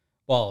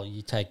 Well,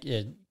 you take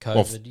COVID.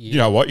 Well, you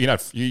know what?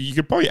 You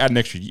could probably add an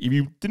extra. If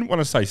you didn't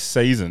want to say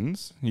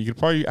seasons, you could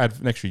probably add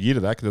an extra year to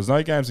that because there's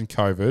no games in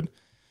COVID.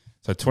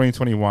 So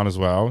 2021 as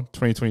well,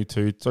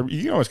 2022. So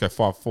you can almost go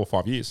 4 or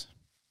 5 years.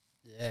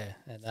 Yeah,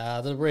 and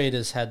the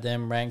Readers had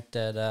them ranked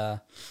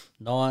at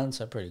 9,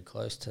 so pretty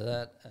close to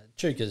that.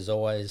 Echuca's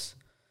always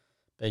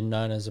been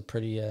known as a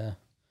pretty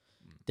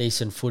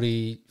decent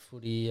footy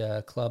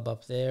club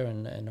up there,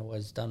 and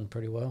always done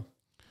pretty well.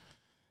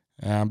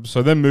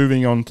 So then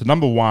moving on to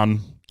number 1,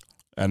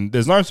 and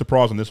there's no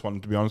surprise on this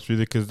one, to be honest with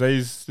you, because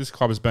this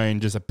club has been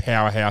just a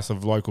powerhouse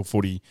of local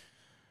footy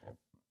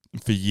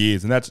for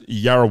years, and that's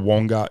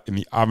Yarrawonga in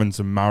the Ovens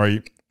and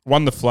Murray.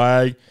 Won the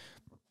flag.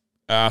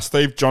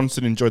 Steve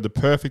Johnson enjoyed the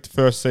perfect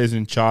first season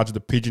in charge of the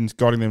Pigeons,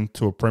 guiding them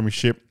to a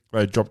premiership.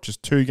 They dropped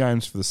just 2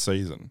 games for the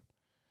season.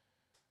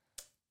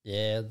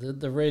 Yeah,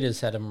 the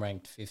Readers had them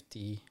ranked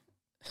 50,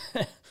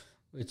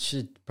 which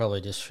it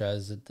probably just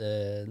shows that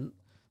they're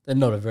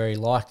not a very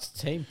liked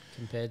team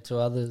compared to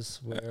others.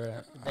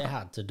 Where they're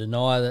hard to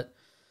deny that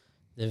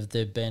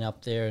they've been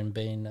up there and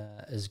been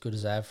as good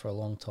as they have for a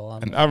long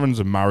time. And Ovens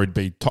and Murray would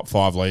be top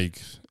 5 league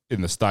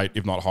in the state,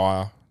 if not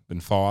higher than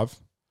 5.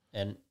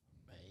 And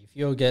if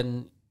you're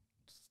getting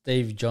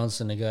Steve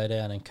Johnson to go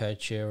down and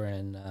coach you,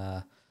 and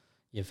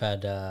you've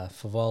had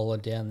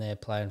Favola down there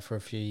playing for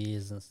a few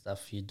years and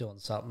stuff, you're doing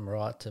something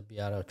right to be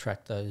able to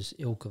attract those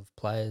ilk of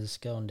players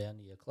going down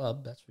to your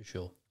club, that's for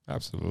sure.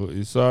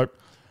 Absolutely. So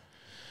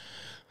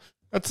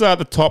that's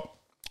the top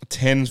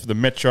 10s for the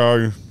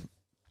Metro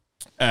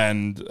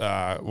and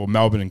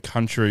Melbourne and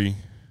Country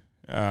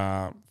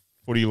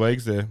footy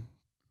leagues there.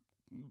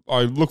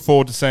 I look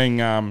forward to seeing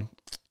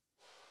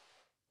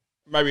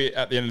maybe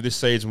at the end of this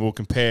season we'll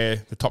compare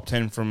the top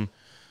 10 from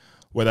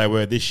where they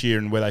were this year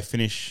and where they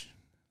finish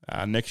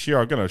next year.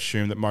 I'm going to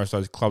assume that most of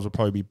those clubs will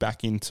probably be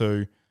back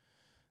into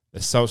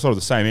sort of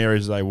the same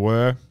areas as they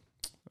were.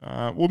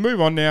 We'll move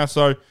on now.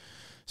 So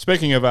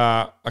speaking of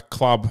a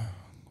club,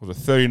 was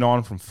it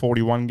 39 from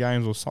 41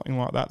 games or something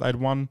like that they'd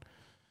won?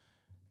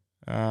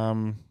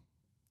 We'll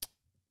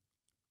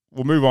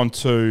move on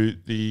to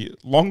the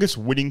longest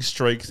winning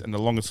streaks and the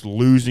longest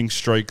losing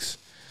streaks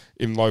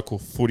in local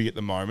footy at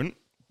the moment.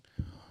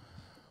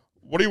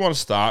 What do you want to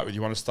start with?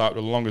 You want to start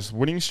with the longest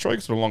winning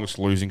streaks or the longest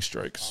losing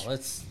streaks? Oh,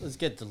 let's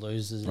get the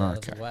losers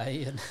out of the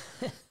way.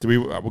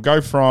 We'll go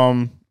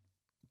from.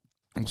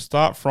 We'll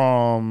start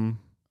from.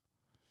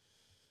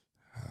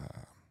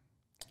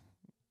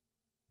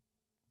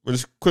 We'll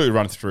just quickly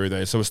run through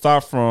there. So we'll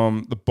start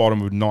from the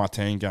bottom with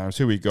 19 games.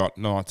 Who we got?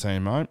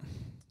 19, mate.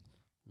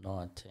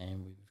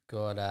 19. We've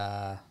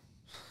got.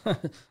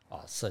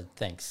 So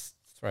thanks.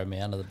 Throw me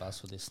under the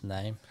bus with this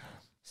name.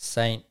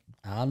 St.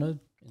 Arnaud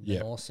in the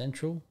North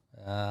Central.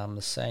 The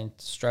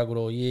Saints struggled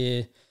all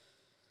year,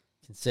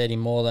 conceding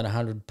more than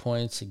 100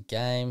 points a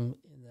game.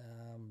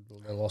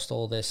 They lost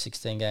all their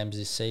 16 games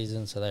this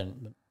season, so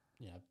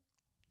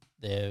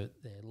their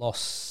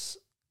losses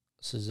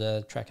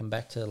are tracking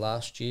back to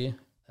last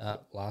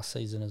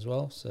season as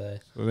well. So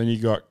then you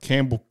got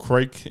Campbell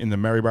Creek in the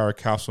Maryborough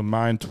Castle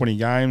Main, 20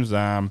 games.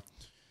 They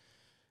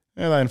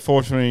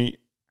unfortunately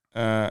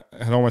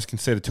had almost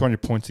conceded 200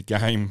 points a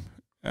game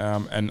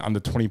and under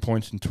 20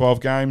 points in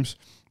 12 games.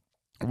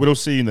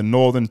 Whittlesea in the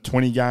Northern,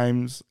 20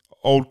 games.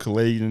 Old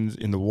Collegians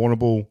in the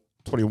Warrnambool,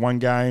 21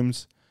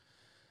 games.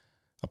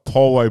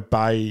 Apollo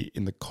Bay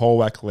in the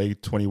Colwack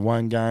League,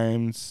 21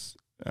 games.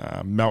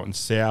 Melton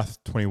South,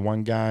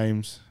 21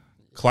 games.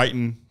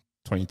 Clayton,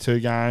 22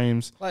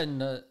 games.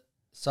 Clayton,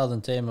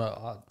 Southern team,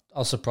 I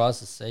was surprised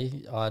to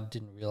see. I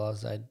didn't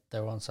realise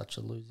they were on such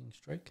a losing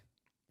streak.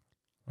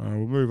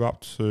 We'll move up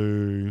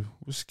to...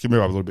 Let's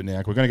move up a little bit now.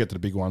 We're going to get to the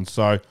big ones.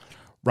 So,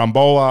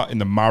 Rumbola in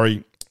the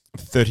Murray,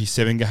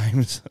 37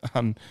 games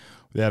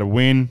without a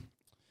win.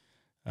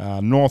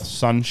 North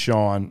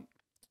Sunshine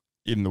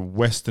in the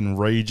Western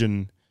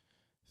region,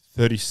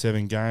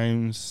 37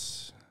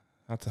 games.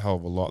 That's a hell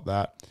of a lot,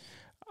 that.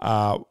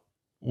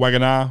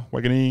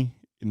 Wagani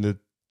in the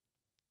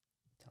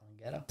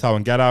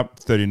Tarrangata,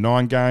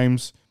 39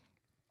 games.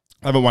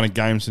 They haven't won a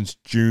game since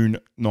June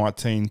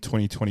 19,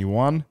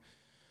 2021.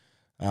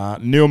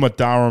 Neilma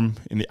Durham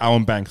in the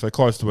Allen Bank, so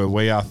close to where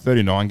we are,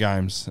 39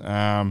 games.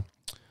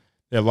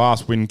 Their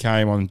last win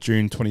came on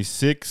June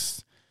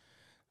 26th.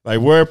 They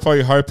were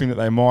probably hoping that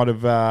they might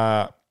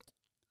have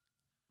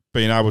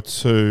been able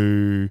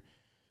to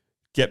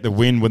get the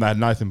win when they had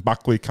Nathan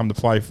Buckley come to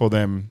play for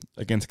them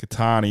against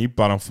Katani,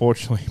 but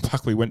unfortunately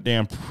Buckley went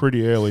down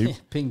pretty early.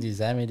 Pinged his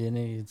hammy, didn't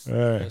he? It's the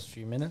first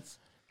few minutes.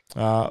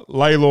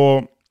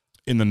 Laylaw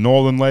in the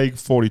Northern League,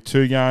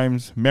 42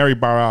 games.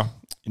 Maryborough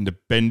in the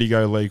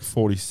Bendigo League,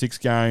 46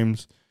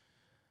 games.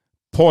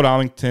 Port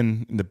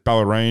Arlington in the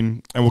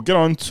Ballerine, and we'll get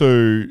on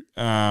to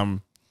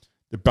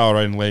the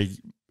Ballerine League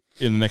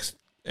in the next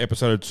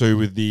episode or two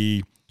with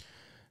the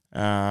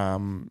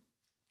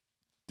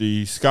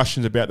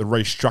discussions about the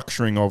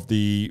restructuring of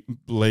the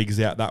leagues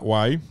out that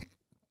way.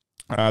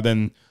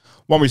 Then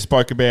one we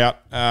spoke about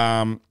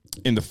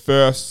in the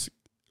first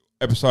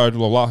episode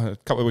a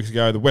couple of weeks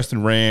ago, the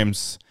Western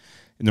Rams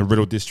in the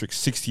Riddle District,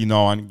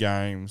 69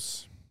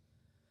 games.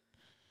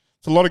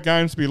 It's a lot of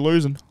games to be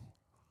losing.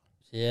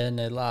 Yeah, and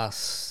their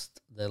last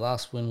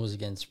win was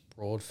against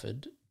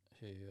Broadford,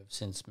 who have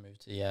since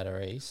moved to the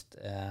Outer East,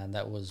 and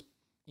that was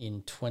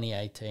in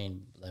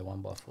 2018. They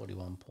won by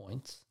 41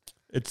 points.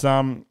 It's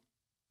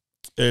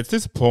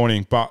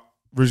disappointing, but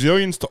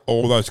resilience to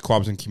all those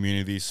clubs and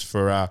communities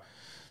for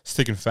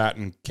sticking fat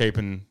and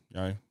keeping,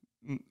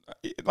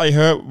 they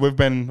hurt. I've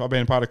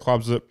been part of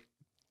clubs that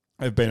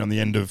have been on the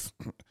end of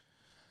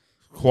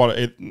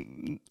quite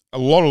a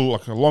lot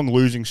of long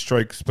losing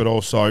streaks, but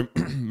also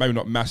maybe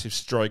not massive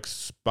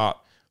streaks, but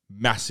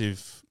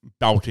massive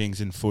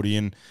beltings in footy,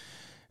 and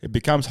it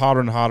becomes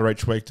harder and harder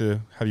each week to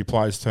have your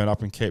players turn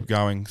up and keep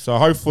going. So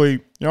hopefully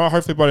by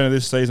the end of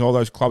this season, all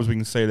those clubs we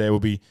can see there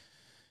will be,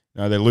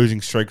 their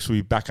losing streaks will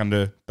be back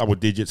under double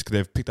digits because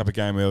they've picked up a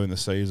game early in the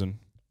season.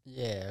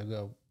 Yeah,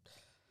 well,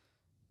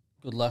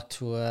 good luck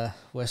to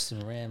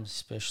Western Rams,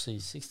 especially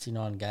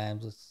 69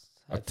 games.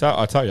 I'll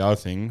tell you the other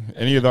thing.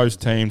 Any of those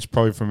teams,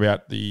 probably from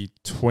about the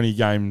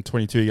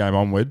 22 game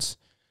onwards,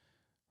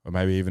 or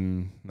maybe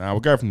even, we'll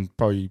go from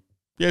probably,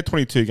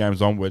 22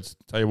 games onwards.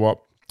 Tell you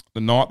what, the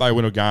night they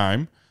win a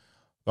game,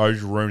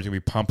 those rooms will be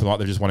pumping like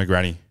they just won a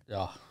granny.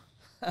 Oh,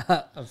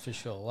 for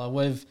sure. Like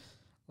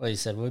you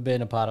said, we've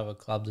been a part of a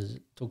club that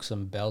took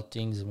some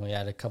beltings and we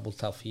had a couple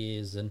tough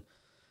years, and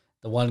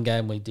the one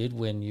game we did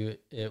win,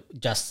 it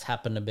just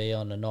happened to be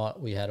on the night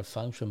we had a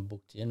function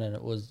booked in, and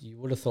you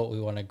would have thought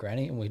we won a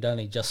granny, and we'd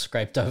only just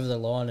scraped over the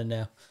line, and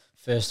our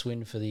first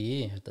win for the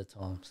year at the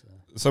time.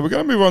 So we're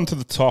going to move on to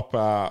the top,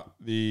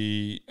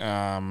 the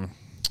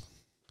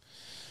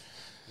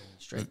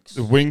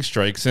winning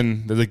streaks,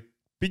 and there's a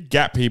big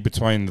gap here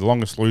between the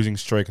longest losing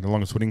streak and the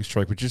longest winning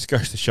streak, which just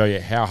goes to show you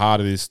how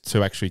hard it is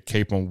to actually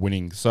keep on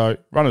winning. So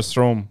run us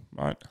through them,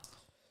 mate.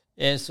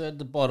 Yeah, so at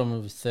the bottom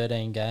of a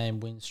 13-game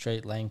win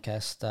streak,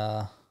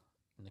 Lancaster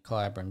in the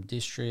Kyabram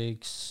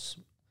districts,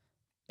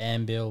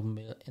 Banville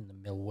in the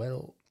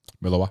Millawa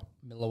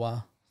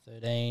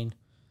 13.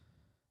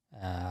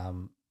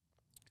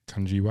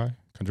 Kunjiwa.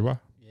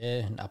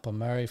 Yeah, in Upper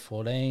Murray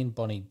 14.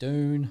 Bonnie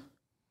Doon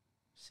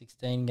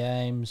 16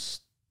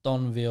 games.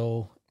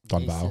 Donvale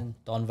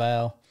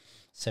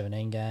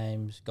 17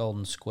 games.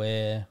 Golden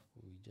Square,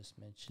 we just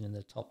mentioned in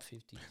the top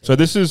 50. So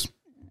this is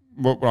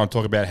when I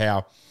talk about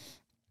how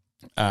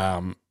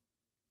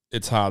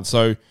it's hard.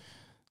 So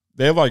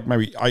they're like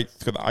maybe got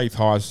the 8th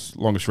highest,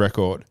 longest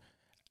record,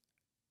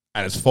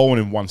 and it's fallen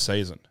in one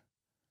season.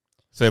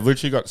 So they've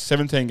literally got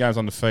 17 games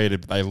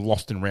undefeated, but they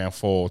lost in round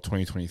 4,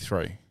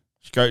 2023.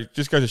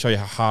 Just goes to show you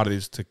how hard it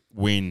is to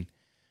win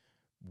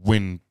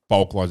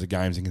bulk loads of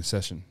games in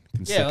consecutive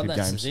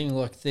that's games. The thing.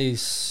 Like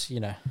these,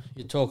 you're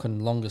talking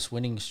longest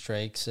winning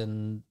streaks,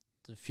 and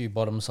the few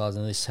bottom sides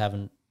in this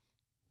haven't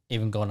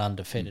even gone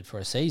undefeated for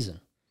a season.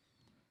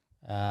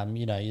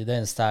 You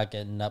then start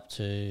getting up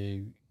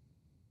to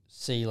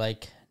Sea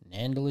Lake,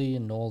 Nandley,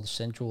 and North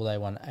Central. They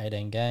won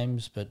 18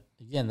 games, but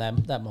again,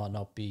 that might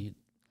not be.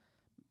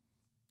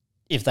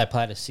 If they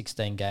played a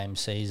 16-game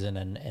season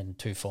and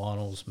 2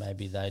 finals,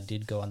 maybe they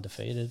did go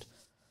undefeated.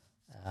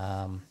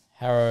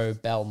 Harrow,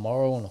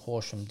 Balmoral, and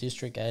Horsham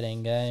District,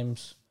 18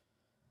 games.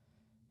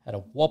 Had a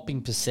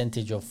whopping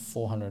percentage of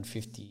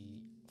 454%.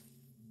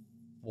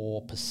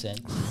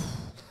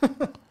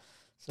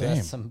 So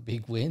that's some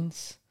big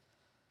wins.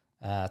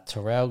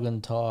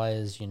 Traralgon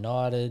Tyres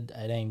United,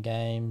 18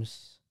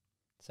 games.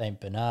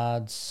 St.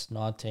 Bernard's,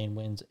 19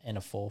 wins and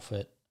a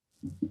forfeit.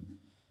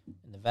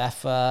 In the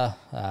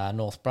VAFA,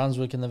 North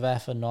Brunswick in the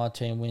VAFA,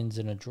 19 wins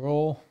and a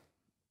draw.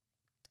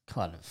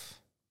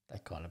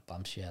 That kind of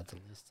bumps you out the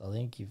list. I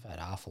think you've had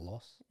half a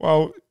loss.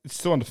 Well, it's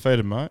still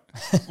undefeated, mate.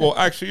 Well,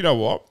 actually, you know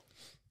what?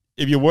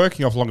 If you're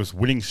working off longest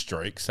winning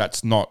streaks,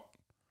 that's not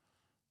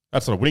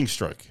a winning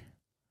streak.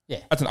 Yeah,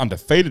 that's an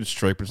undefeated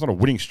streak, but it's not a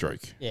winning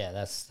streak. Yeah,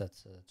 that's what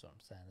I'm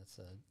saying. That's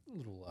a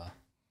little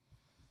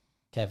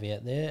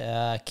caveat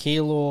there.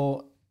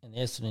 Keilor in the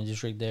Essendon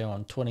District there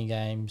on 20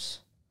 games.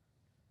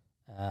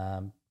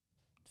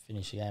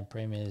 Finished the game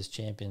premiers,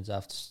 champions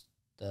after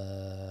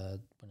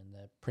winning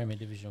the Premier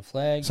Division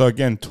flag. So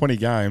again, 20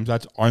 games.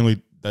 That's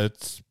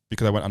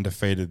because they went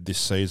undefeated this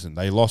season.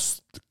 They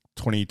lost the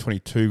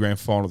 2022 grand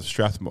final to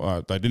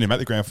Strathmore. They didn't even make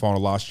the grand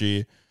final last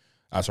year.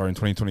 In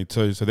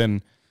 2022. So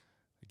then,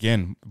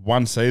 again,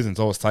 one season's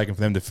all it's taken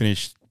for them to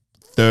finish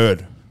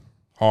third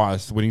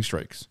highest winning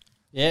streaks.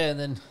 Yeah, and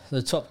then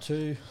the top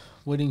 2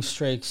 winning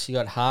streaks, you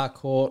got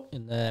Harcourt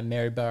in the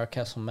Maryborough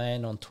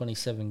Castlemaine on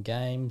 27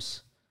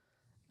 games,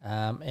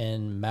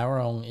 and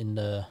Marong in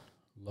the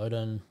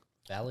Loddon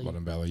Valley.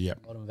 Loddon Valley, yeah.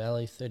 Loddon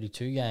Valley,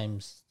 32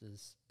 games. The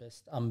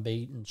best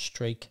unbeaten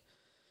streak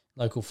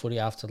local footy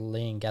after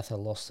Leongatha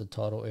lost the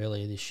title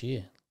earlier this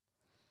year.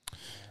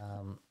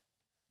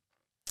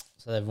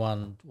 So they've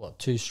won,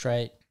 2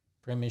 straight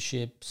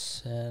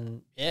premierships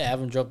and,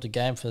 haven't dropped a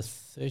game for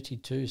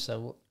 32.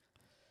 So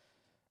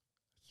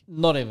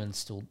not even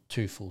still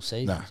 2 full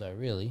seasons, though,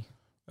 really.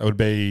 It would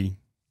be...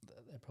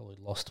 They probably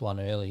lost one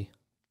early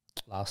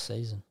last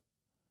season.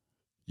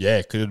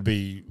 Yeah, could it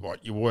be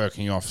what you're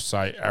working off,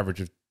 say,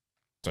 average of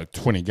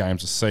 20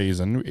 games a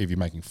season. If you're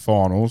making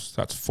finals,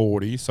 that's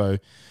 40. So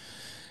it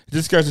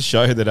just goes to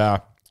show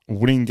that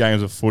winning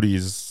games of footy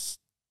is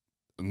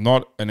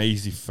not an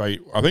easy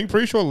feat. I think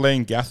pretty sure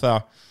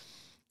Leongatha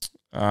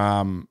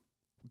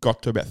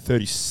got to about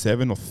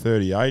 37 or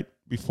 38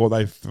 before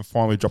they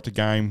finally dropped a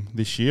game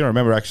this year. I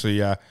remember actually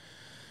it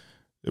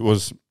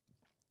was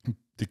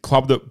the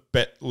club that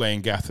bet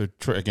Leongatha,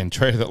 again,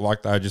 treated it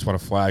like they just won a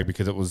flag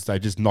because they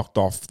just knocked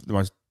off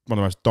one of the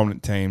most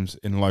dominant teams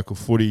in local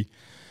footy.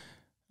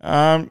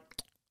 And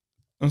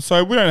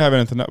so we don't have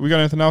anything. We got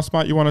anything else,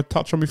 mate, you want to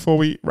touch on before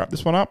we wrap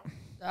this one up?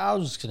 I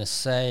was just going to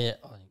say,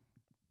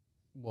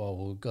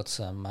 we've got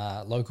some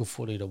local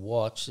footy to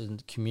watch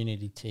and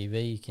community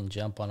TV. You can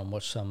jump on and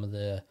watch some of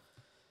the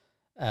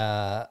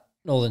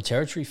Northern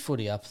Territory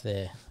footy up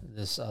there.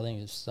 I think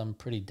there's some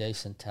pretty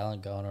decent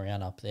talent going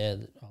around up there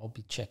that I'll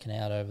be checking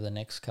out over the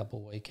next couple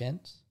of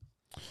weekends.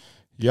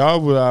 Yeah,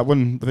 I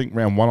think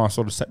round 1 I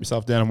sort of sat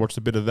myself down and watched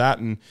a bit of that,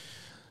 and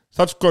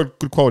such good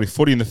quality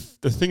footy. And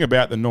the thing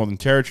about the Northern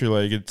Territory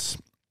League, it's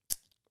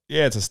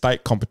a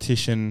state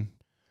competition,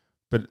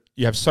 but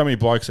you have so many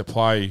blokes that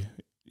play,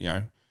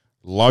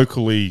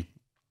 locally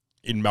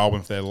in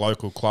Melbourne for their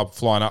local club,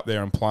 flying up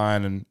there and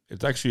playing, and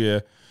it's actually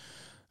a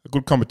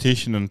good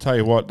competition. And I'll tell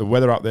you what, the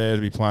weather up there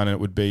to be playing it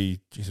it'd be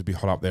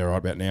hot up there right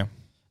about now.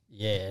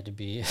 Yeah, it'd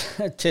be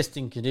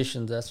testing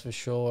conditions, that's for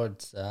sure.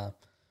 It's a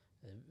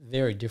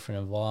very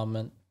different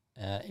environment,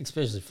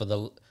 especially for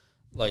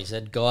like you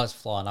said, guys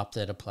flying up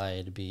there to play.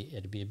 It'd be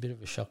a bit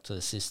of a shock to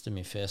the system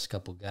your first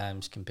couple of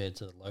games compared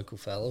to the local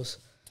fellas.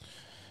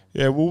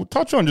 Yeah, we'll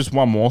touch on just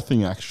one more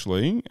thing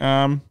actually.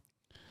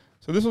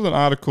 So this was an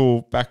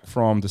article back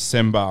from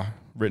December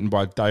written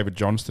by David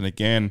Johnston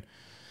again,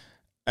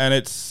 and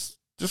it's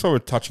just what we're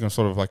touching on,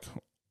 sort of like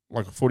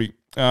a footy.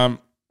 The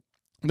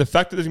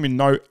fact that there's going to be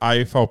no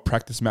AFL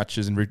practice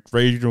matches in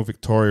regional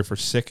Victoria for a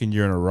second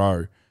year in a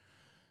row.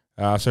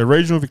 So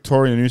regional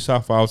Victoria and New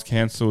South Wales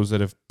councils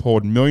that have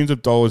poured millions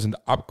of dollars into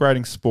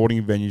upgrading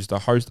sporting venues to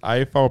host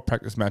AFL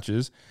practice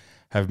matches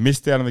have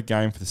missed out on the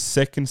game for the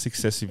second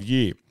successive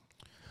year.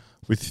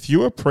 With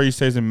fewer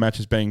pre-season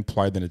matches being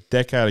played than a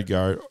decade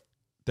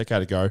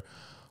ago,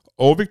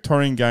 all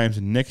Victorian games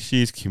in next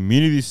year's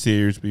community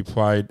series will be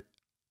played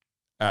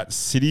at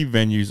city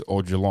venues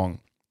or Geelong.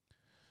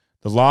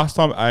 The last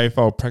time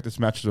AFL practice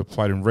matches were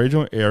played in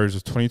regional areas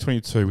was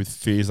 2022, with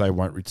fears they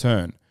won't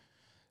return.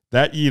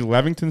 That year,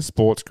 Lavington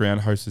Sports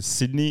Ground hosted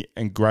Sydney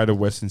and Greater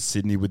Western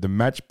Sydney, with the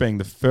match being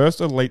the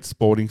first elite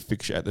sporting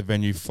fixture at the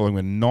venue following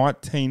a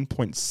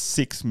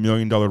 $19.6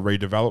 million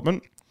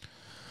redevelopment.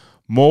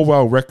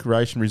 Morwell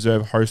Recreation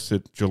Reserve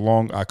hosted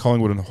Geelong,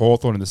 Collingwood and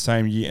Hawthorn in the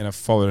same year, and it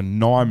followed a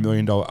 $9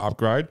 million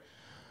upgrade.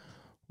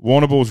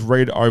 Warrnambool's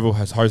Reed Oval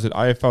has hosted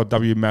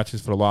AFLW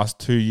matches for the last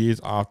 2 years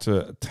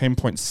after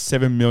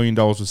 $10.7 million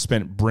was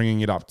spent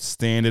bringing it up to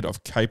standard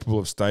of capable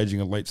of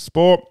staging elite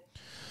sport.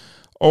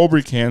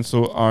 Albury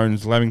Council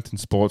owns Lavington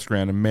Sports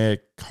Ground, and Mayor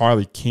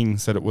Kylie King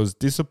said it was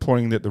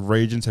disappointing that the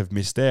regions have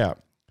missed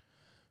out.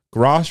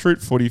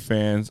 Grassroots footy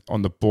fans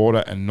on the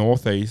border and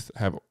northeast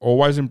have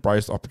always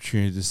embraced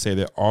opportunities to see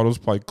their idols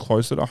play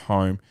closer to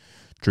home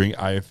during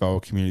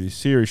AFL Community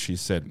Series, she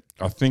said.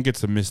 I think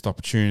it's a missed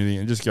opportunity,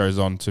 and just goes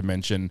on to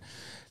mention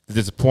the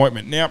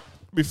disappointment. Now,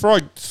 before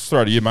I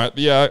throw to you, mate,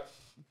 the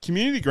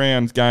community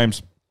grounds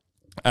games,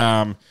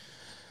 to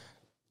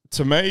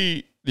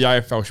me, the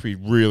AFL should be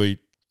really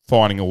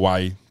finding a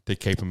way to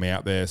keep them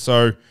out there.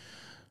 So,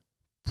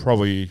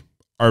 probably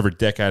over a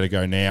decade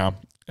ago now,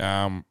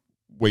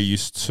 we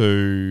used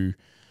to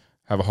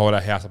have a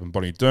holiday house up in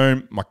Bonnie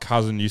Doon. My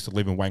cousin used to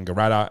live in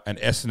Wangaratta, and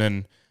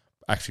Essendon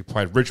actually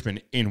played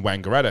Richmond in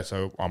Wangaratta.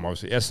 So I'm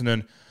obviously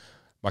Essendon.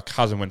 My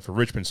cousin went for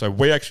Richmond. So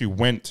we actually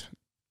went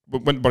to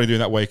Bonnie Doon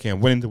that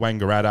weekend, went into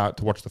Wangaratta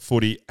to watch the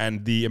footy,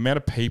 and the amount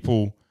of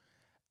people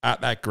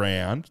at that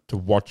ground to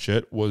watch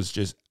it was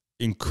just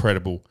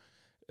incredible.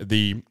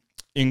 The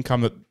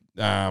income that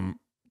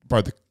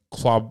both the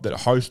club that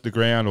hosted the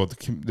ground or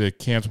the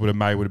council would have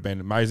made would have been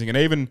amazing. And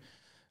even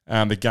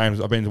the games,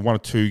 I've been to 1 or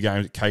 2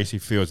 games at Casey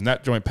Fields, and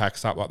that joint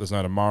packs up like there's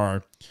no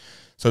tomorrow.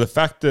 So the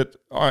fact that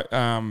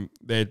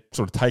they're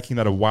sort of taking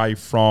that away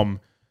from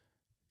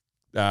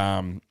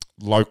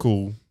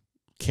local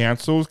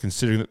councils,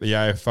 considering that the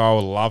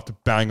AFL love to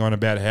bang on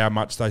about how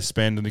much they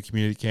spend on the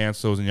community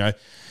councils, and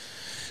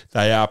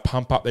they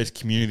pump up these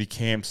community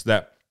camps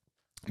that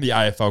the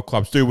AFL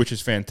clubs do, which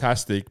is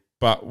fantastic.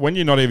 But when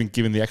you're not even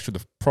giving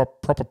the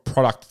proper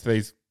product to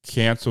these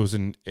councils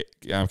and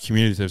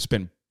communities that have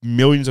spent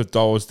millions of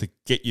dollars to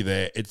get you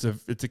there, it's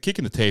a kick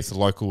in the teeth to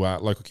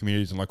local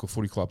communities and local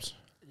footy clubs.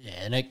 Yeah,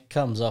 and it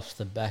comes off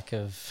the back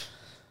of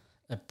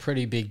a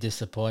pretty big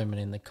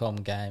disappointment in the Com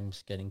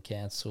Games getting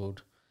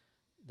cancelled.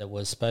 That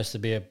was supposed to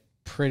be a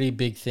pretty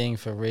big thing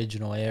for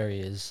regional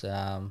areas,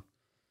 and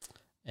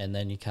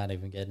then you can't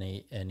even get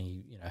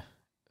any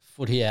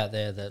footy out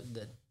there.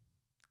 That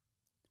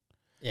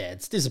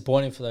it's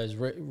disappointing for those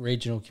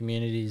regional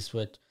communities,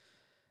 but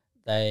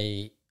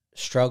they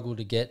struggle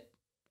to get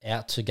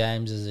out to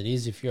games as it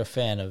is. If you're a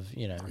fan of,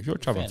 if you're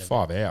traveling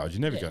 5 hours,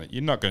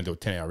 you're not going to do a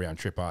 10-hour round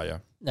trip, are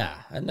you? Nah,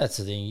 and that's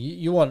the thing.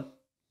 You want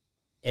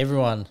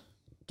everyone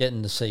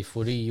getting to see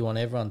footy. You want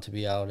everyone to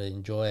be able to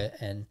enjoy it,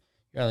 and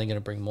you're only going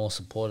to bring more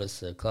supporters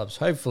to the clubs.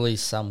 Hopefully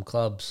some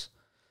clubs,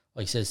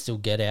 like you said, still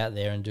get out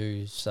there and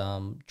do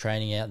some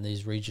training out in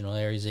these regional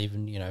areas,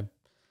 even,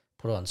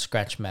 put on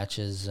scratch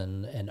matches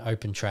and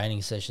open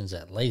training sessions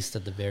at least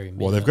at the very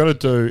minimum. Well, they've got to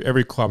do,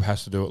 every club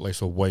has to do at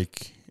least a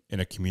week in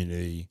a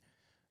community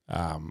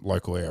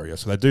local area.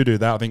 So they do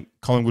that. I think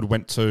Collingwood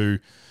went to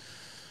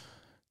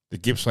the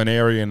Gippsland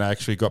area and they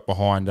actually got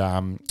behind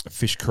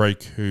Fish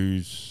Creek,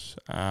 whose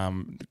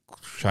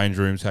change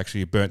rooms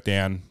actually burnt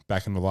down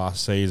back in the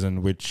last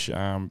season, which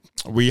I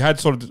had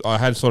sort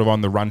of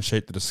on the run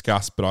sheet to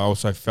discuss, but I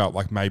also felt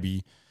like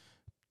maybe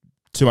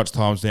too much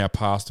time's now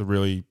passed to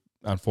really,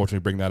 unfortunately,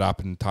 bring that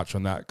up and touch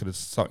on that, because it's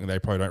something they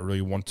probably don't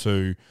really want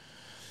to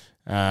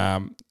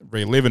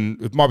relive,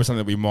 and it might be something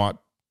that we might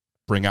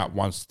bring up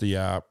once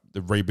the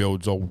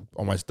rebuild's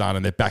almost done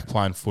and they're back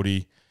playing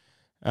footy.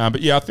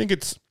 But yeah, I think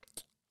it's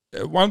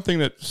one thing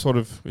that sort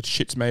of it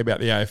shits me about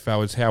the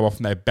AFL is how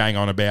often they bang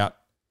on about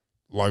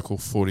local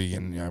footy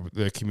and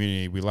the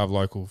community. We love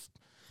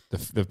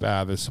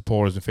the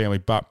supporters and family,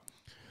 but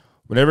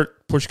whenever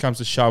push comes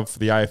to shove for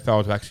the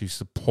AFL to actually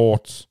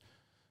support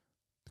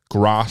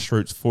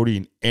grassroots footy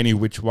in any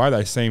which way,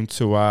 they seem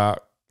to all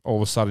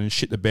of a sudden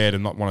shit the bed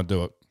and not want to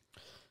do it.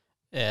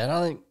 Yeah, and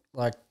I think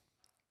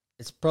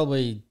it's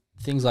probably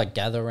things like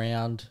gather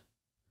round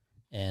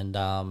and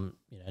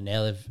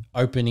now they've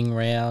opening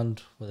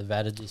round where they've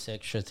added this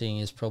extra thing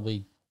is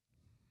probably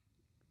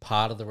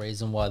part of the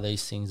reason why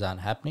these things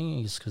aren't happening,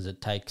 is because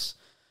it takes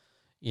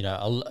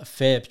a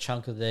fair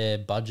chunk of their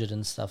budget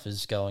and stuff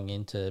is going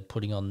into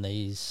putting on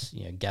these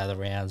gather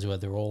rounds where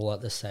they're all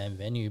at the same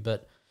venue.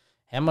 But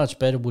how much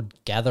better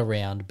would gather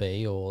round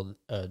be, or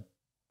a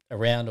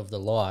round of the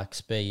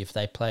likes be, if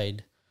they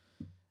played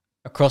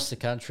across the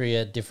country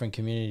at different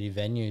community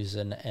venues?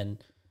 And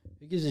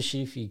who gives a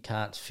shit if you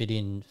can't fit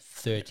in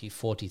 30,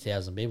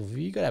 40,000 people? If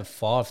you got to have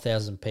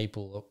 5,000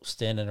 people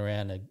standing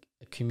around a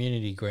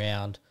community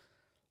ground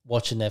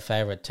watching their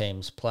favourite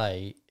teams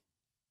play,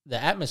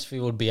 the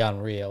atmosphere would be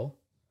unreal.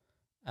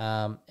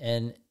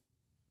 And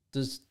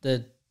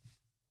the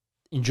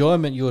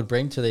enjoyment you would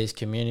bring to these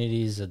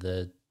communities,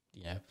 or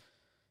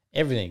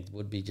everything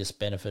would be just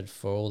benefit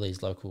for all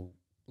these local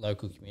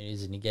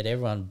communities, and you get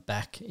everyone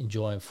back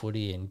enjoying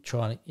footy and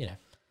trying to,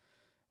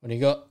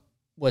 when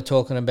we're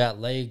talking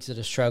about leagues that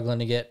are struggling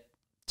to get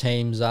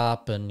teams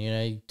up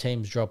and,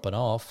 teams dropping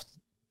off,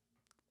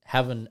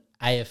 having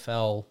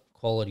AFL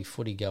quality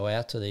footy go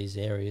out to these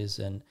areas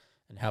and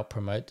help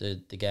promote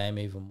the game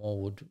even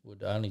more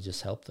would only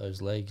just help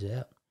those leagues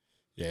out.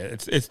 Yeah,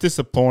 it's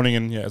disappointing,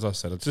 and as I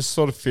said, it just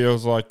sort of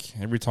feels like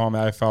every time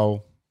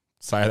AFL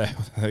say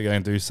they're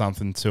going to do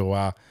something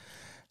to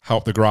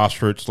help the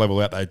grassroots level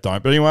out, they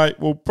don't. But anyway,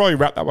 we'll probably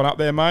wrap that one up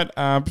there, mate.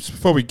 Just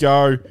before we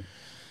go,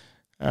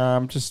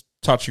 just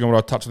touching on what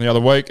I touched on the other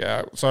week.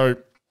 So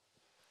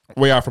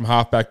we are from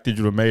Halfback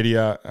Digital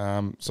Media.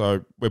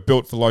 So we're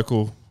built for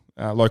local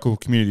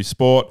community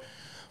sport.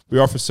 We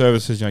offer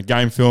services,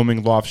 game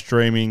filming, live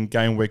streaming,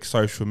 game week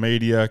social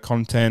media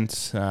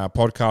content,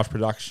 podcast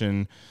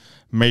production,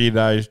 media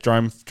days,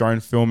 drone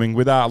filming.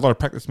 With a lot of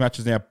practice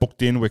matches now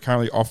booked in, we're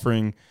currently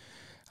offering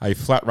a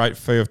flat rate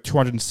fee of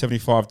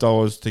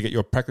 $275 to get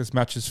your practice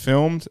matches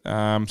filmed.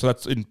 So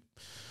that's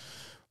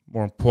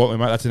more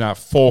importantly, mate, that's in our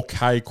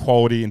 4K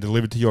quality and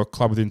delivered to your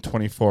club within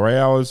 24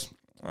 hours.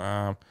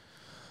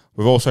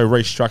 We've also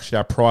restructured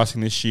our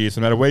pricing this year. So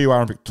no matter where you are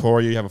in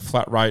Victoria, you have a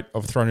flat rate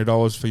of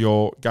 $300 for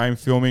your game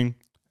filming.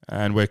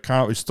 And we're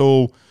currently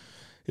still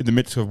in the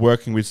midst of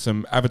working with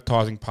some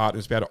advertising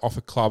partners to be able to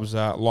offer clubs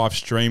live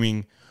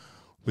streaming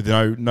with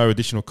no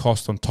additional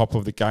cost on top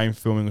of the game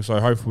filming. So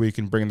hopefully we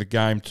can bring the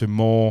game to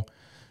more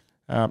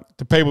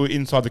to people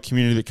inside the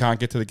community that can't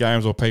get to the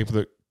games, or people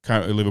that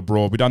currently live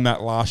abroad. We done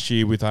that last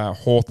year with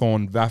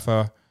Hawthorn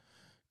Vaffa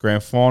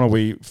Grand Final.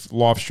 We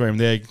live streamed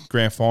their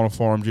Grand Final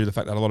for them due to the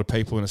fact that a lot of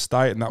people in the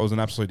state, and that was an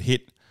absolute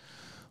hit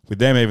with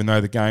them, even though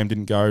the game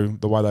didn't go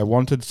the way they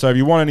wanted. So if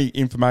you want any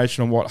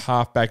information on what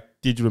Halfback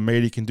Digital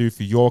Media can do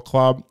for your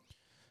club,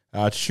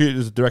 shoot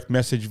us a direct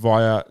message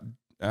via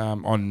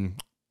on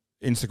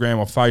Instagram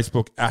or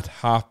Facebook at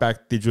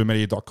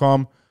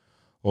halfbackdigitalmedia.com,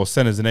 or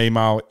send us an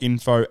email,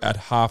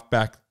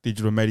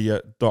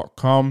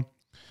 info@halfbackdigitalmedia.com.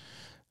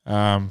 Did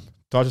I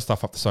just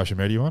stuff up the social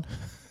media one?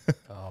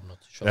 I'm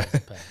not too sure.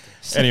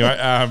 Anyway,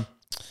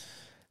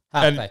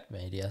 Halfback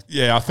Media.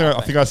 Yeah, I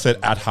think I said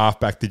at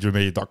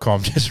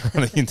halfbackdigitalmedia.com, just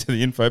running into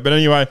the info. But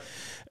anyway,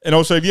 and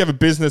also if you have a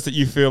business that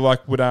you feel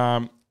like would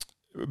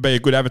be a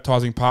good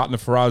advertising partner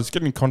for us,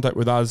 get in contact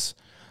with us.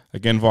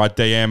 again via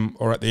DM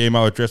or at the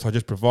email address I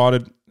just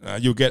provided.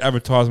 You'll get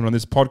advertisement on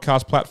this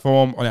podcast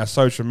platform, on our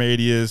social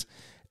medias.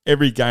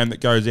 Every game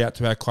that goes out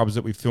to our clubs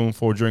that we film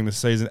for during the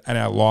season and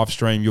our live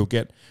stream, you'll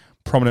get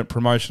prominent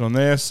promotion on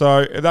there.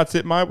 So that's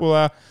it, mate.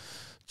 We'll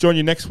join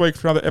you next week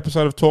for another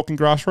episode of Talking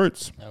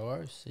Grassroots. No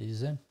worries. See you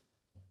soon.